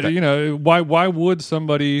 But why would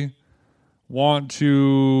somebody want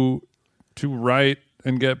to write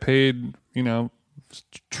and get paid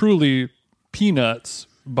truly peanuts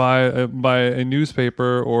by a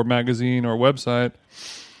newspaper or magazine or website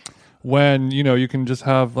when you can just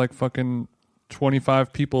have like fucking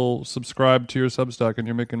 25 people subscribe to your Substack and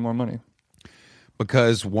you're making more money?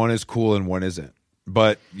 Because one is cool and one isn't.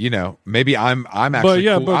 But maybe I'm actually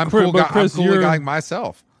cool. But I'm Chris, cool. I'm cool guy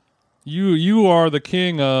myself. You are the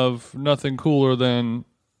king of nothing cooler than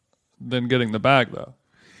getting the bag, though.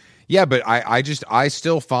 Yeah, but I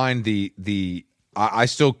still find the I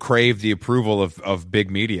still crave the approval of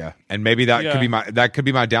big media, and maybe that could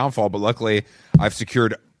be my downfall. But luckily, I've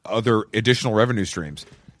secured other additional revenue streams.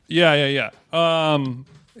 Yeah.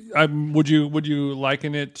 Would you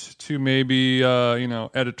liken it to maybe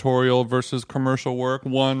editorial versus commercial work?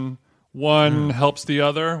 One helps the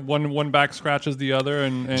other. One back scratches the other.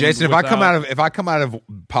 And Jason, if I come out of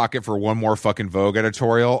pocket for one more fucking Vogue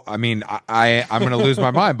editorial, I mean, I'm going to lose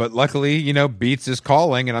my mind. But luckily, Beats is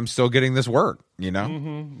calling, and I'm still getting this work.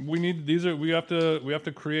 Mm-hmm. We have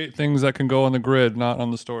to create things that can go on the grid, not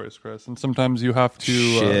on the stories, Chris. And sometimes you have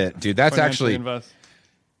to. Dude, that's actually invest.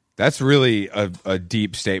 That's really a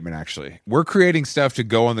deep statement, actually. We're creating stuff to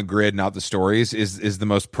go on the grid, not the stories, is the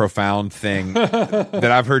most profound thing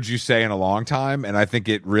that I've heard you say in a long time. And I think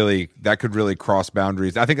that could really cross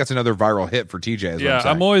boundaries. I think that's another viral hit for TJ.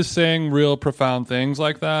 I'm always saying real profound things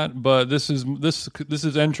like that. But this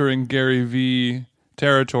is entering Gary V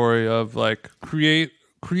territory of like create.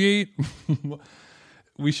 We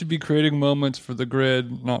should be creating moments for the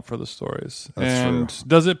grid, not for the stories. That's true.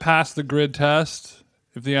 Does it pass the grid test?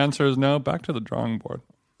 If the answer is no, back to the drawing board.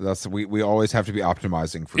 We always have to be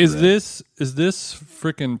optimizing for Is grid. this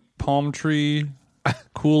freaking palm tree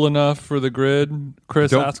cool enough for the grid?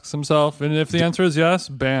 Chris asks himself. And if the answer is yes,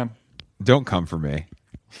 bam. Don't come for me.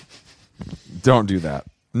 Don't do that.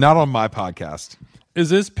 Not on my podcast. Is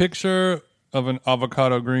this picture of an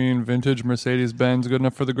avocado green vintage Mercedes-Benz good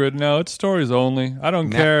enough for the grid? No, it's stories only. I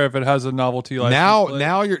don't care if it has a novelty license.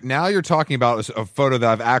 Now you're talking about a photo that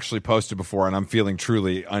I've actually posted before, and I'm feeling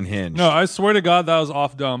truly unhinged. No, I swear to God, that was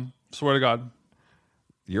off dumb. Swear to God.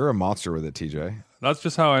 You're a monster with it, TJ. That's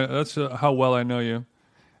just how well I know you.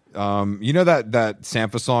 You know that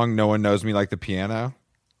Sampha song, "No One Knows Me Like the Piano"?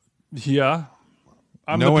 Yeah,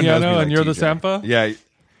 I'm the piano, and you're the Sampha. Yeah.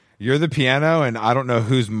 You're the piano, and I don't know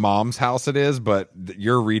whose mom's house it is, but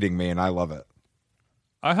you're reading me, and I love it.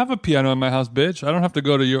 I have a piano in my house, bitch. I don't have to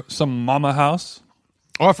go to some mama house.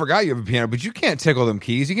 Oh, I forgot you have a piano, but you can't tickle them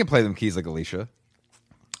keys. You can play them keys like Alicia.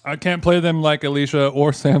 I can't play them like Alicia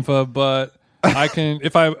or Sampha, but I can.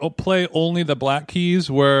 If I play only the black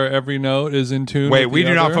keys where every note is in tune. Wait, we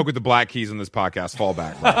do not fuck with the black keys on this podcast. Fall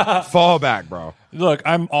back, bro. Fall back, bro. Look,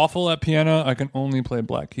 I'm awful at piano. I can only play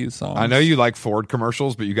black keys songs. I know you like Ford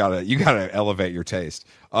commercials, but you gotta elevate your taste.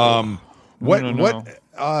 Where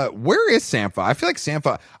is Sampha? I feel like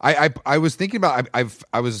Sampha. I was thinking about.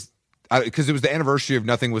 Because it was the anniversary of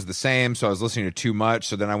Nothing Was the Same, so I was listening to Too Much.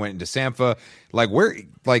 So then I went into Sampha. That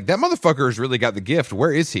motherfucker has really got the gift.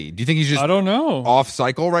 Where is he? Do you think he's just I don't know off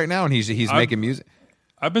cycle right now and he's making music?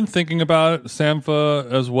 I've been thinking about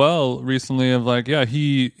Sampha as well recently. Of like, yeah,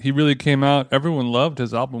 he really came out. Everyone loved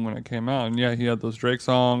his album when it came out, and yeah, he had those Drake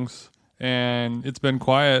songs, and it's been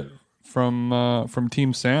quiet from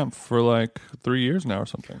Team Samph for like 3 years now or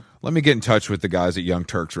something. Let me get in touch with the guys at Young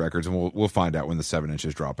Turks Records, and we'll find out when the 7-inch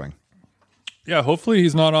is dropping. Yeah, hopefully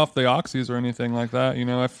he's not off the oxys or anything like that.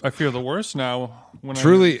 I fear the worst now when I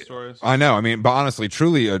hear these stories. I know. I mean, but honestly,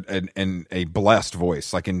 truly a blessed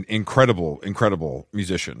voice, like an incredible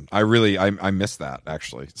musician. I miss that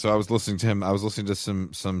actually. So I was listening to him. I was listening to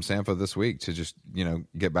some Sampha this week to just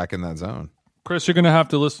get back in that zone. Chris, you're gonna have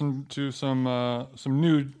to listen to some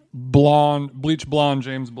new bleach blonde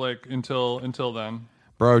James Blake until then.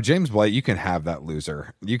 Bro, James Blake, you can have that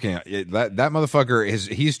loser. You can't. That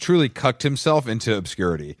motherfucker he's truly cucked himself into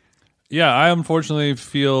obscurity. Yeah, I unfortunately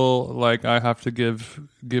feel like I have to give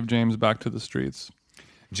James back to the streets.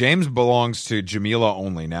 James belongs to Jamila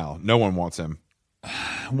only now. No one wants him.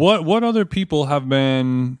 What other people have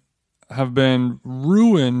been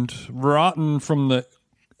ruined, rotten from the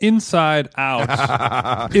inside out,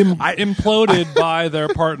 imploded by their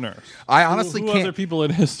partners? I honestly who can't. Other people in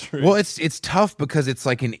history. Well, it's tough because it's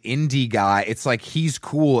like an indie guy. It's like he's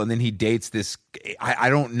cool, and then he dates this. I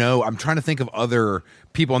don't know. I'm trying to think of other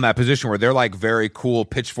people in that position where they're like very cool,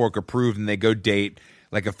 Pitchfork approved, and they go date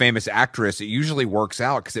like a famous actress. It usually works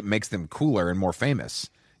out because it makes them cooler and more famous.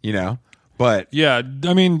 But yeah,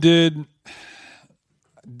 I mean,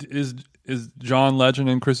 is John Legend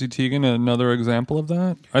and Chrissy Teigen another example of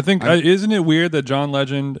that? I think isn't it weird that John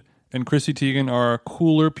Legend and Chrissy Teigen are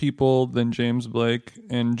cooler people than James Blake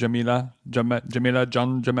and Jamila?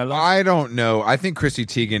 I don't know. I think Chrissy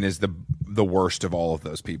Teigen is the worst of all of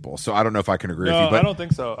those people. So I don't know if I can agree with you. But I don't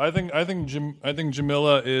think so. I think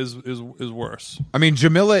Jamila is worse. I mean,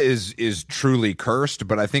 Jamila is truly cursed,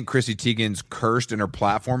 but I think Chrissy Teigen's cursed and her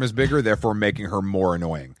platform is bigger, therefore making her more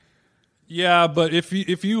annoying. Yeah, but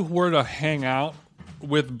if you were to hang out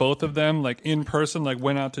with both of them, like in person, like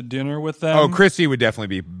went out to dinner with them. Oh, Chrissy would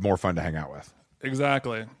definitely be more fun to hang out with.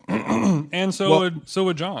 Exactly. And so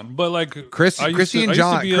would John. But like Chrissy and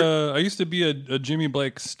John. I used to be a Jimmy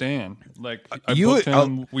Blake stan. Like I booked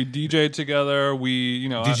him. We DJ'd together.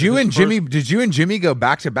 Did you and Jimmy go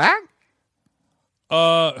back to back?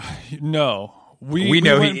 No. We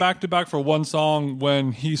went back to back for one song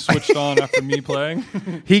when he switched on after me playing.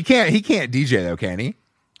 He can't DJ though, can he?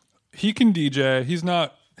 He can DJ. He's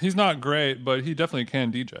not great, but he definitely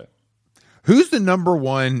can DJ. Who's the number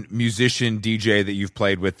one musician DJ that you've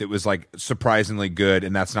played with that was like surprisingly good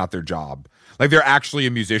and that's not their job? Like they're actually a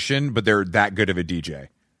musician, but they're that good of a DJ.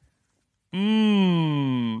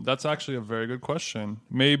 That's actually a very good question.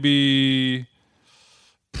 Maybe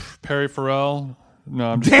Perry Farrell.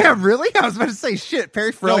 No, I'm just damn, really? I was about to say shit.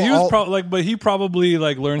 Perry Farrell. No, he was but he probably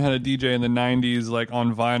like learned how to DJ in the '90s, like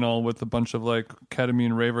on vinyl with a bunch of like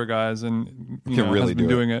ketamine raver guys, and has been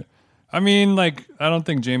doing it. I mean, like, I don't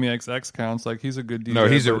think Jamie XX counts. Like, he's a good DJ. No,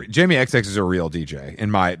 Jamie XX is a real DJ.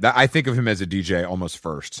 I think of him as a DJ almost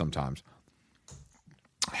first sometimes.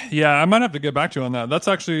 Yeah, I might have to get back to you on that. That's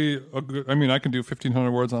actually a good. I mean, I can do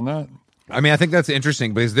 1,500 words on that. I mean, I think that's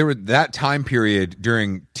interesting because there were that time period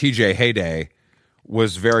during TJ heyday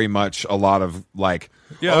was very much a lot of like,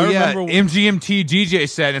 MGMT DJ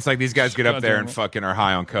set. And it's like these guys get up there and fucking are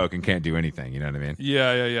high on coke and can't do anything. You know what I mean?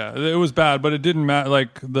 Yeah. It was bad, but it didn't matter.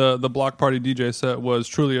 Like the block party DJ set was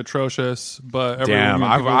truly atrocious. But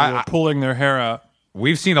everyone were pulling their hair out.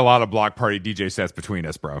 We've seen a lot of block party DJ sets between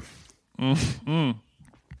us, bro. Mm-hmm.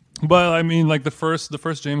 But I mean, like the first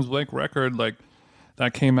James Blake record, like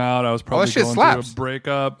that came out. I was probably going through a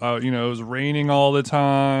breakup. It was raining all the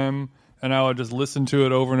time. And I would just listen to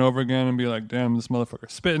it over and over again and be like, damn, this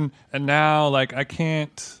motherfucker's spitting. And now, like, I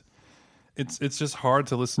can't. It's just hard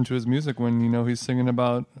to listen to his music when, he's singing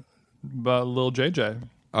about Lil JJ.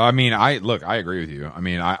 I mean, I agree with you. I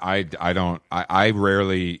mean, I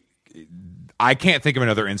rarely. I can't think of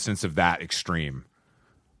another instance of that extreme.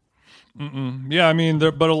 Yeah, I mean,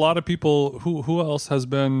 but a lot of people, who else has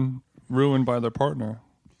been ruined by their partner?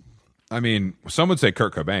 I mean, some would say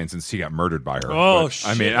Kurt Cobain since he got murdered by her. Oh, but, shit.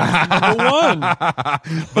 I mean, number one.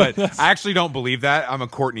 But I actually don't believe that. I'm a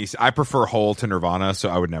Courtney. I prefer Hole to Nirvana, so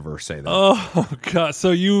I would never say that. Oh God!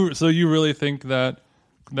 So you really think that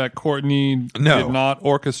Courtney did not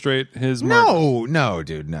orchestrate his murder? No,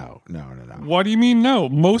 dude, no. What do you mean no?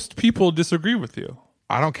 Most people disagree with you.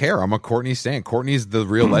 I don't care. I'm a Courtney stan. Courtney's the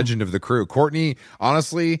real legend of the crew. Courtney,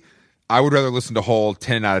 honestly, I would rather listen to Hole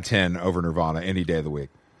 10 out of 10 over Nirvana any day of the week.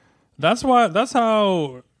 That's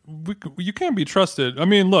how you can't be trusted. I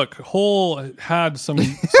mean, look, Hole had some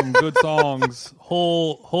good songs.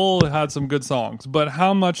 Hole had some good songs, but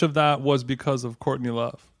how much of that was because of Courtney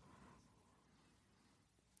Love?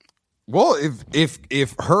 Well, if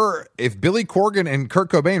Billy Corgan and Kurt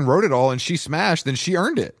Cobain wrote it all and she smashed, then she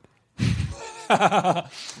earned it.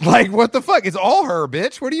 Like, what the fuck? It's all her,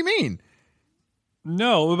 bitch. What do you mean?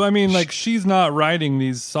 No, I mean, like, she's not writing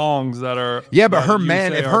these songs that are. Yeah, but her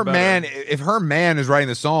man, if her man is writing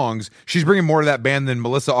the songs, she's bringing more to that band than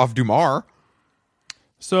Melissa Off Dumar.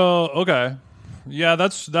 So okay, yeah,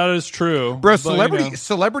 that is true, bro.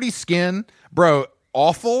 Celebrity Skin, bro.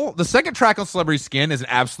 Awful. The second track on Celebrity Skin is an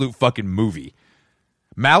absolute fucking movie.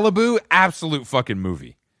 Malibu, absolute fucking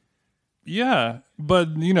movie. Yeah, but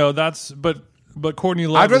But Courtney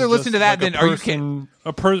Love. I'd rather listen to that than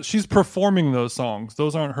she's performing those songs.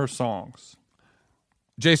 Those aren't her songs.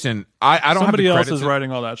 Jason, I don't. Somebody else is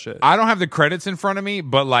writing all that shit. I don't have the credits in front of me,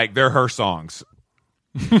 but like they're her songs.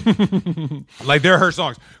 Like they're her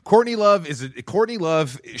songs. Courtney Love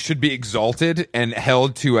should be exalted and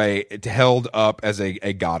held up as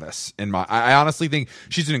a goddess. I honestly think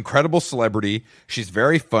she's an incredible celebrity. She's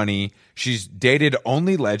very funny. She's dated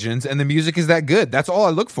only legends, and the music is that good. That's all I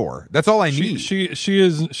look for. That's all I need. She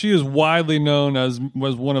is widely known as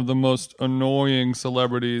one of the most annoying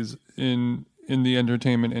celebrities in the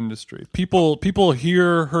entertainment industry. People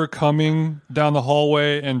hear her coming down the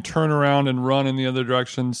hallway and turn around and run in the other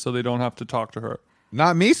direction so they don't have to talk to her.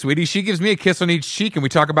 Not me, sweetie. She gives me a kiss on each cheek and we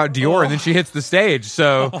talk about Dior and then she hits the stage.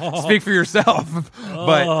 So speak for yourself.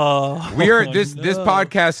 But this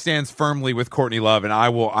podcast stands firmly with Courtney Love, and I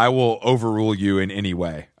will overrule you in any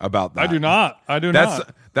way about that. I do not.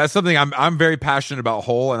 That's something I'm very passionate about.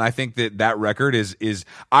 Hole, and I think that record is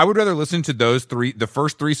I would rather listen to the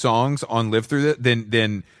first three songs on Live Through It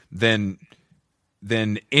than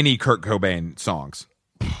any Kurt Cobain songs.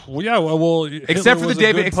 Well, yeah, well, except for the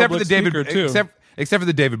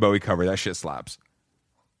David Bowie cover, that shit slaps.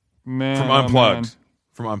 Man, from Unplugged.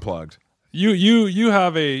 From Unplugged. You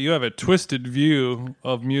have a twisted view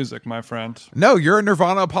of music, my friend. No, you're a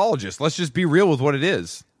Nirvana apologist. Let's just be real with what it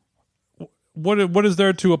is. what is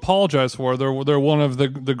there to apologize for? They're one of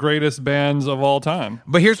the greatest bands of all time.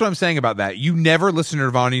 But here's what I'm saying about that. You never listen to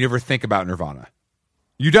Nirvana, you never think about Nirvana.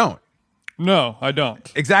 You don't. No, I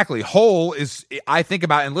don't. Exactly. Hole is I think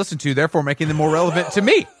about and listen to, therefore making them more relevant to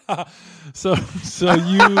me. So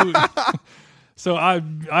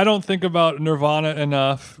I don't think about Nirvana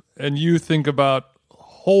enough, and you think about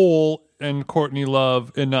Hole and Courtney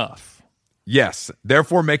Love enough. Yes,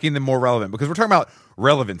 therefore making them more relevant, because we're talking about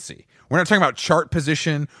relevancy. We're not talking about chart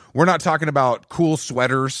position. We're not talking about cool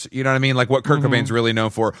sweaters. You know what I mean? Like what Kurt Cobain's really known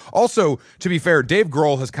for. Also, to be fair, Dave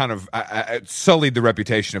Grohl has kind of sullied the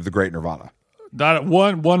reputation of the great Nirvana. That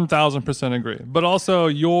 1,000% agree. But also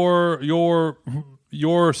your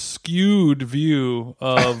skewed view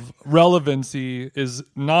of relevancy is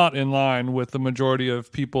not in line with the majority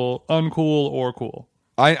of people, uncool or cool.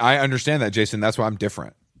 I understand that, Jason. That's why I'm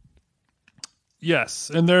different. Yes,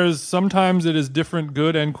 and there's sometimes it is different,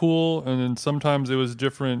 good and cool, and then sometimes it was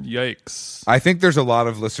different. Yikes! I think there's a lot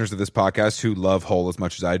of listeners of this podcast who love Hole as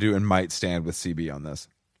much as I do and might stand with CB on this.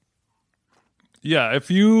 Yeah, if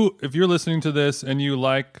you're listening to this and you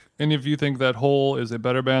like, and if you think that Hole is a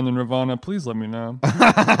better band than Nirvana, please let me know.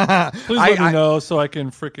 Please let me know so I can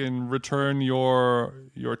freaking return your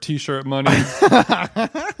T-shirt money.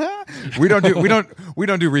 we don't do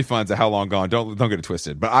refunds at How Long Gone. Don't get it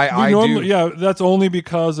twisted. But I do. Yeah, that's only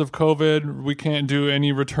because of COVID. We can't do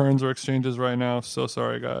any returns or exchanges right now. So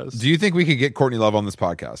sorry, guys. Do you think we could get Courtney Love on this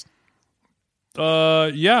podcast?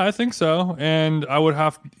 Yeah, I think so. And I would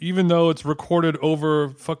have, even though it's recorded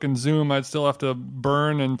over fucking Zoom, I'd still have to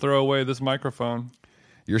burn and throw away this microphone.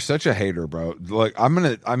 You're such a hater, bro. Like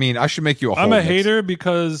I should make you a whole I'm a mix. hater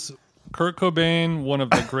because Kurt Cobain, one of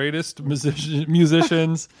the greatest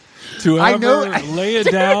musicians to ever lay it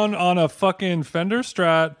down on a fucking Fender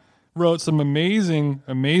Strat, wrote some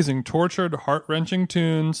amazing, tortured, heart-wrenching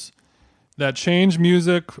tunes that changed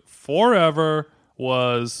music forever,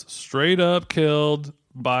 was straight up killed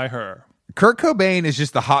by her. Kurt Cobain is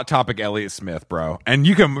just the Hot Topic Elliott Smith, bro. And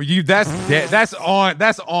that's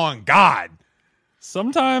on God.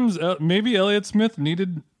 Sometimes maybe Elliott Smith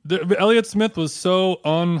Elliott Smith was so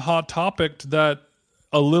un-Hot Topic that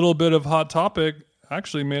a little bit of Hot Topic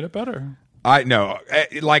actually made it better. I know.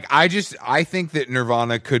 I think that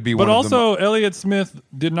Nirvana could be one of them. But also, Elliott Smith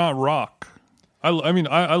did not rock. I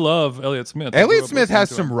love Elliott Smith. Elliott Smith has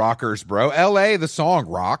some rockers, bro. L.A. the song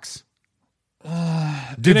rocks.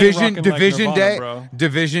 Division Nirvana, Day, bro.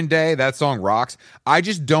 Division Day. That song rocks. I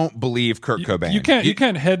just don't believe Kurt Cobain. You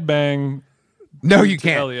can't headbang. No, you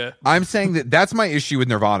can't. Elliott. I'm saying that's my issue with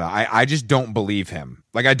Nirvana. I just don't believe him.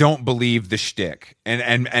 Like I don't believe the shtick,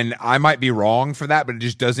 and I might be wrong for that, but it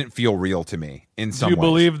just doesn't feel real to me in some ways.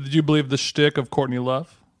 Do you believe the shtick of Courtney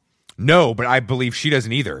Love? No, but I believe she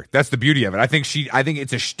doesn't either. That's the beauty of it. I think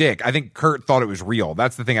it's a shtick. I think Kurt thought it was real.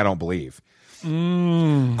 That's the thing I don't believe.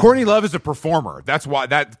 Courtney Love is a performer. That's why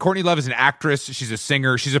Courtney Love is an actress. She's a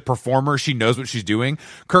singer. She's a performer. She knows what she's doing.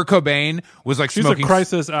 Kurt Cobain was like she's smoking. a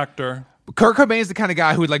crisis actor. Kurt Cobain is the kind of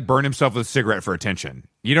guy who would like burn himself with a cigarette for attention.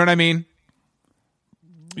 You know what I mean?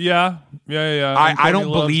 Yeah. I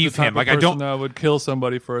don't believe him. Like I don't. That would kill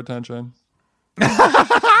somebody for attention.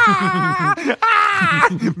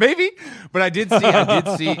 Maybe, but I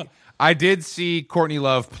did see Courtney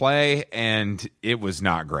Love play, and it was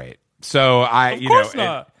not great. So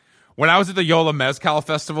when I was at the Yola Mezcal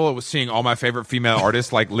Festival, it was seeing all my favorite female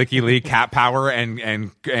artists like Licky Lee, Cat Power,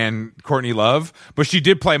 and Courtney Love. But she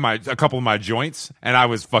did play a couple of my joints, and I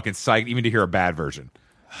was fucking psyched even to hear a bad version.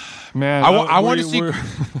 Man, I want to see.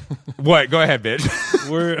 What? Go ahead,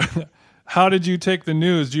 bitch. How did you take the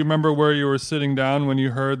news? Do you remember where you were sitting down when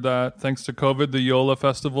you heard that, thanks to COVID, the Yola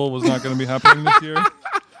Festival was not going to be happening this year?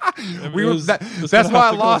 That's why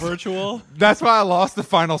I lost virtual. That's why I lost the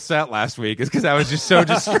final set last week. Is because I was just so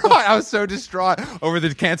distraught. I was so distraught over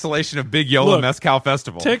the cancellation of Big Yola Mezcal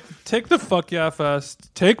Festival. Take the Fuck Yeah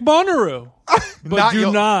Fest. Take Bonnaroo, but do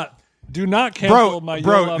not cancel my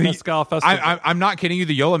Yola Mezcal Festival. I'm not kidding you.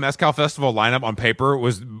 The Yola Mezcal Festival lineup on paper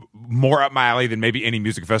was more up my alley than maybe any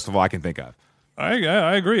music festival I can think of. I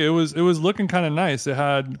agree. It was looking kind of nice. It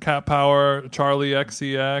had Cat Power, Charlie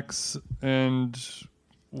XCX, and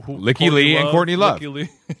Licky Lee and Courtney Love.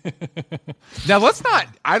 Now let's not.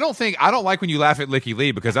 I don't like when you laugh at Licky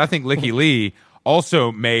Lee, because I think Licky Lee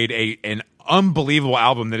also made an unbelievable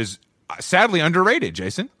album that is sadly underrated.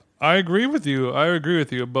 Jason, I agree with you.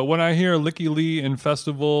 But when I hear Licky Lee in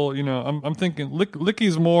festival, I'm thinking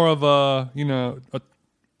Licky's more of a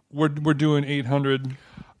we're doing 800.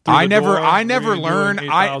 I never learned.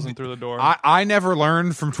 Through the door. I never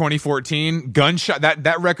learned from 2014. Gunshot.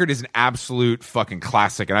 That record is an absolute fucking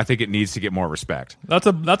classic, and I think it needs to get more respect. That's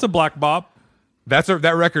a black bop. That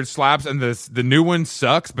record slaps, and the new one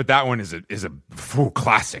sucks, but that one is a full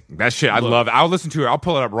classic. That shit I love. I'll listen to it. I'll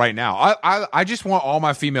pull it up right now. I just want all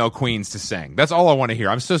my female queens to sing. That's all I want to hear.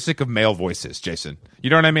 I'm so sick of male voices, Jason. You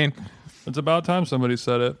know what I mean? It's about time somebody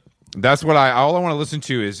said it. That's what all I want to listen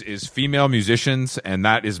to is female musicians, and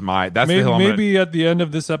that's the hill maybe at the end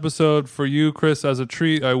of this episode for you, Chris, as a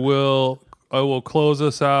treat, I will close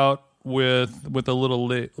us out with a little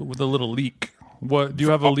leak. What do you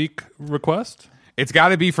have a leak request? It's got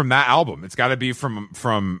to be from that album. It's got to be from.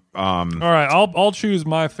 All right, I'll choose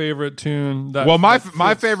my favorite tune.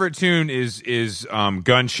 My favorite tune is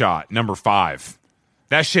Gunshot number 5.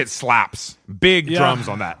 That shit slaps. Big drums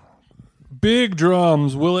on that. Big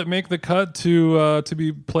drums. Will it make the cut to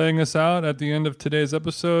be playing us out at the end of today's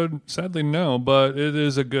episode? Sadly, no. But it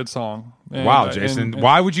is a good song. And, wow, Jason,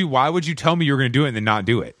 why would you tell me you were going to do it and then not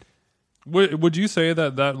do it? Would you say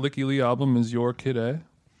that Licky Lee album is your Kid A?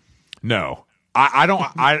 No. I don't.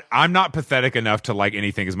 I'm not pathetic enough to like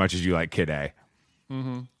anything as much as you like Kid A.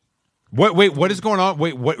 Mm-hmm. What is going on?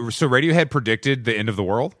 What? So Radiohead predicted the end of the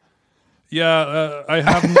world? Yeah, I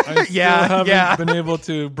haven't been able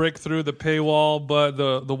to break through the paywall, but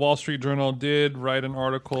the Wall Street Journal did write an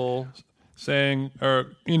article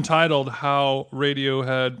entitled "How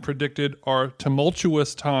Radiohead Predicted Our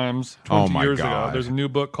Tumultuous Times 20 years ago." There's a new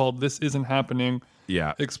book called "This Isn't Happening."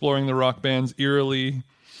 Yeah, exploring the rock band's eerily.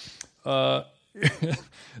 Like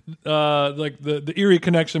the eerie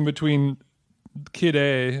connection between Kid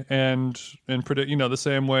A and predict, the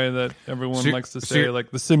same way that everyone likes to say,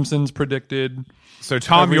 like the Simpsons predicted. So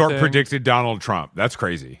Tom York predicted Donald Trump. That's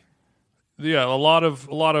crazy. Yeah, a lot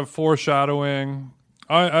of foreshadowing.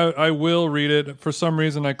 I will read it. For some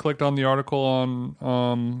reason, I clicked on the article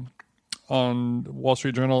on Wall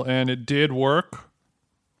Street Journal, and it did work.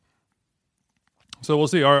 So we'll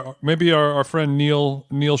see. Maybe our friend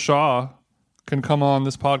Neil Shaw can come on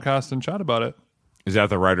this podcast and chat about it. Is that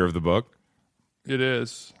the writer of the book? It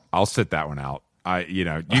is. I'll sit that one out. You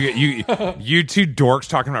two dorks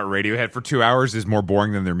talking about Radiohead for 2 hours is more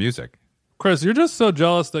boring than their music. Chris, you're just so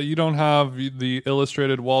jealous that you don't have the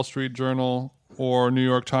Illustrated Wall Street Journal or New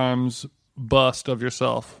York Times bust of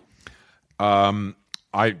yourself. You're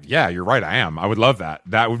right. I am. I would love that.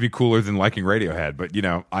 That would be cooler than liking Radiohead. But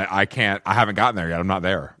I can't. I haven't gotten there yet. I'm not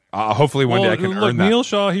there. Hopefully one day I can earn that. Neil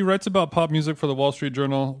Shaw, he writes about pop music for the Wall Street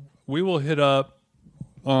Journal. We will hit up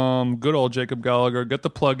good old Jacob Gallagher, get the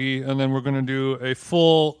pluggy, and then we're going to do a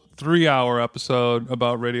full 3-hour episode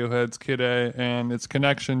about Radiohead's Kid A and its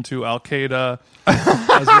connection to Al Qaeda,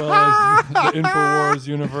 as well as the Infowars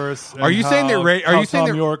universe. Are you saying that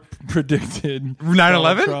Tom York predicted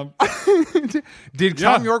 9/11? Did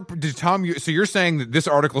Tom York? So you're saying that this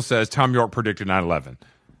article says Tom York predicted 9/11?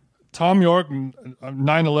 Tom York,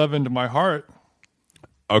 9/11 to my heart.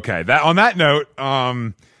 Okay. On that note,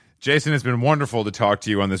 Jason, it's been wonderful to talk to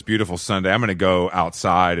you on this beautiful Sunday. I'm going to go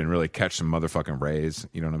outside and really catch some motherfucking rays.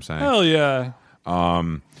 You know what I'm saying? Hell yeah.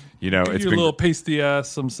 It's your little pasty ass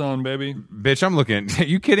some sun, baby. Bitch, I'm looking. Are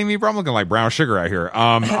you kidding me, bro? I'm looking like brown sugar out here.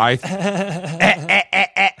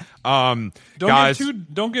 Guys,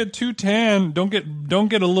 don't get too tan. Don't get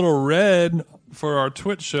a little red for our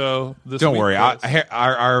Twitch show this week. Don't worry. Our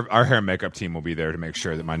hair and makeup team will be there to make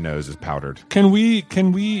sure that my nose is powdered. Can we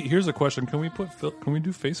here's a question. Can we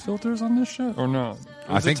do face filters on this shit or no?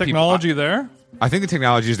 Is the technology there? I think the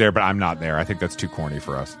technology is there, but I'm not there. I think that's too corny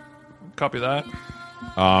for us. Copy that.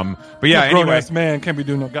 But yeah, anyway, grown-ass man can't be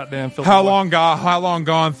doing no goddamn filter. How long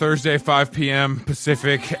gone? Thursday, 5 p.m.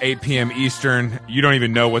 Pacific, 8 p.m. Eastern. You don't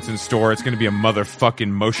even know what's in store. It's going to be a motherfucking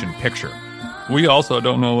motion picture. We also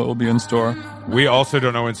don't know what will be in store. We also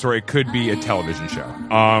don't know in store. It could be a television show.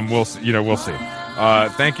 We'll see.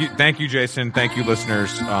 Thank you, Jason. Thank you,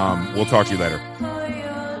 listeners. We'll talk to you later.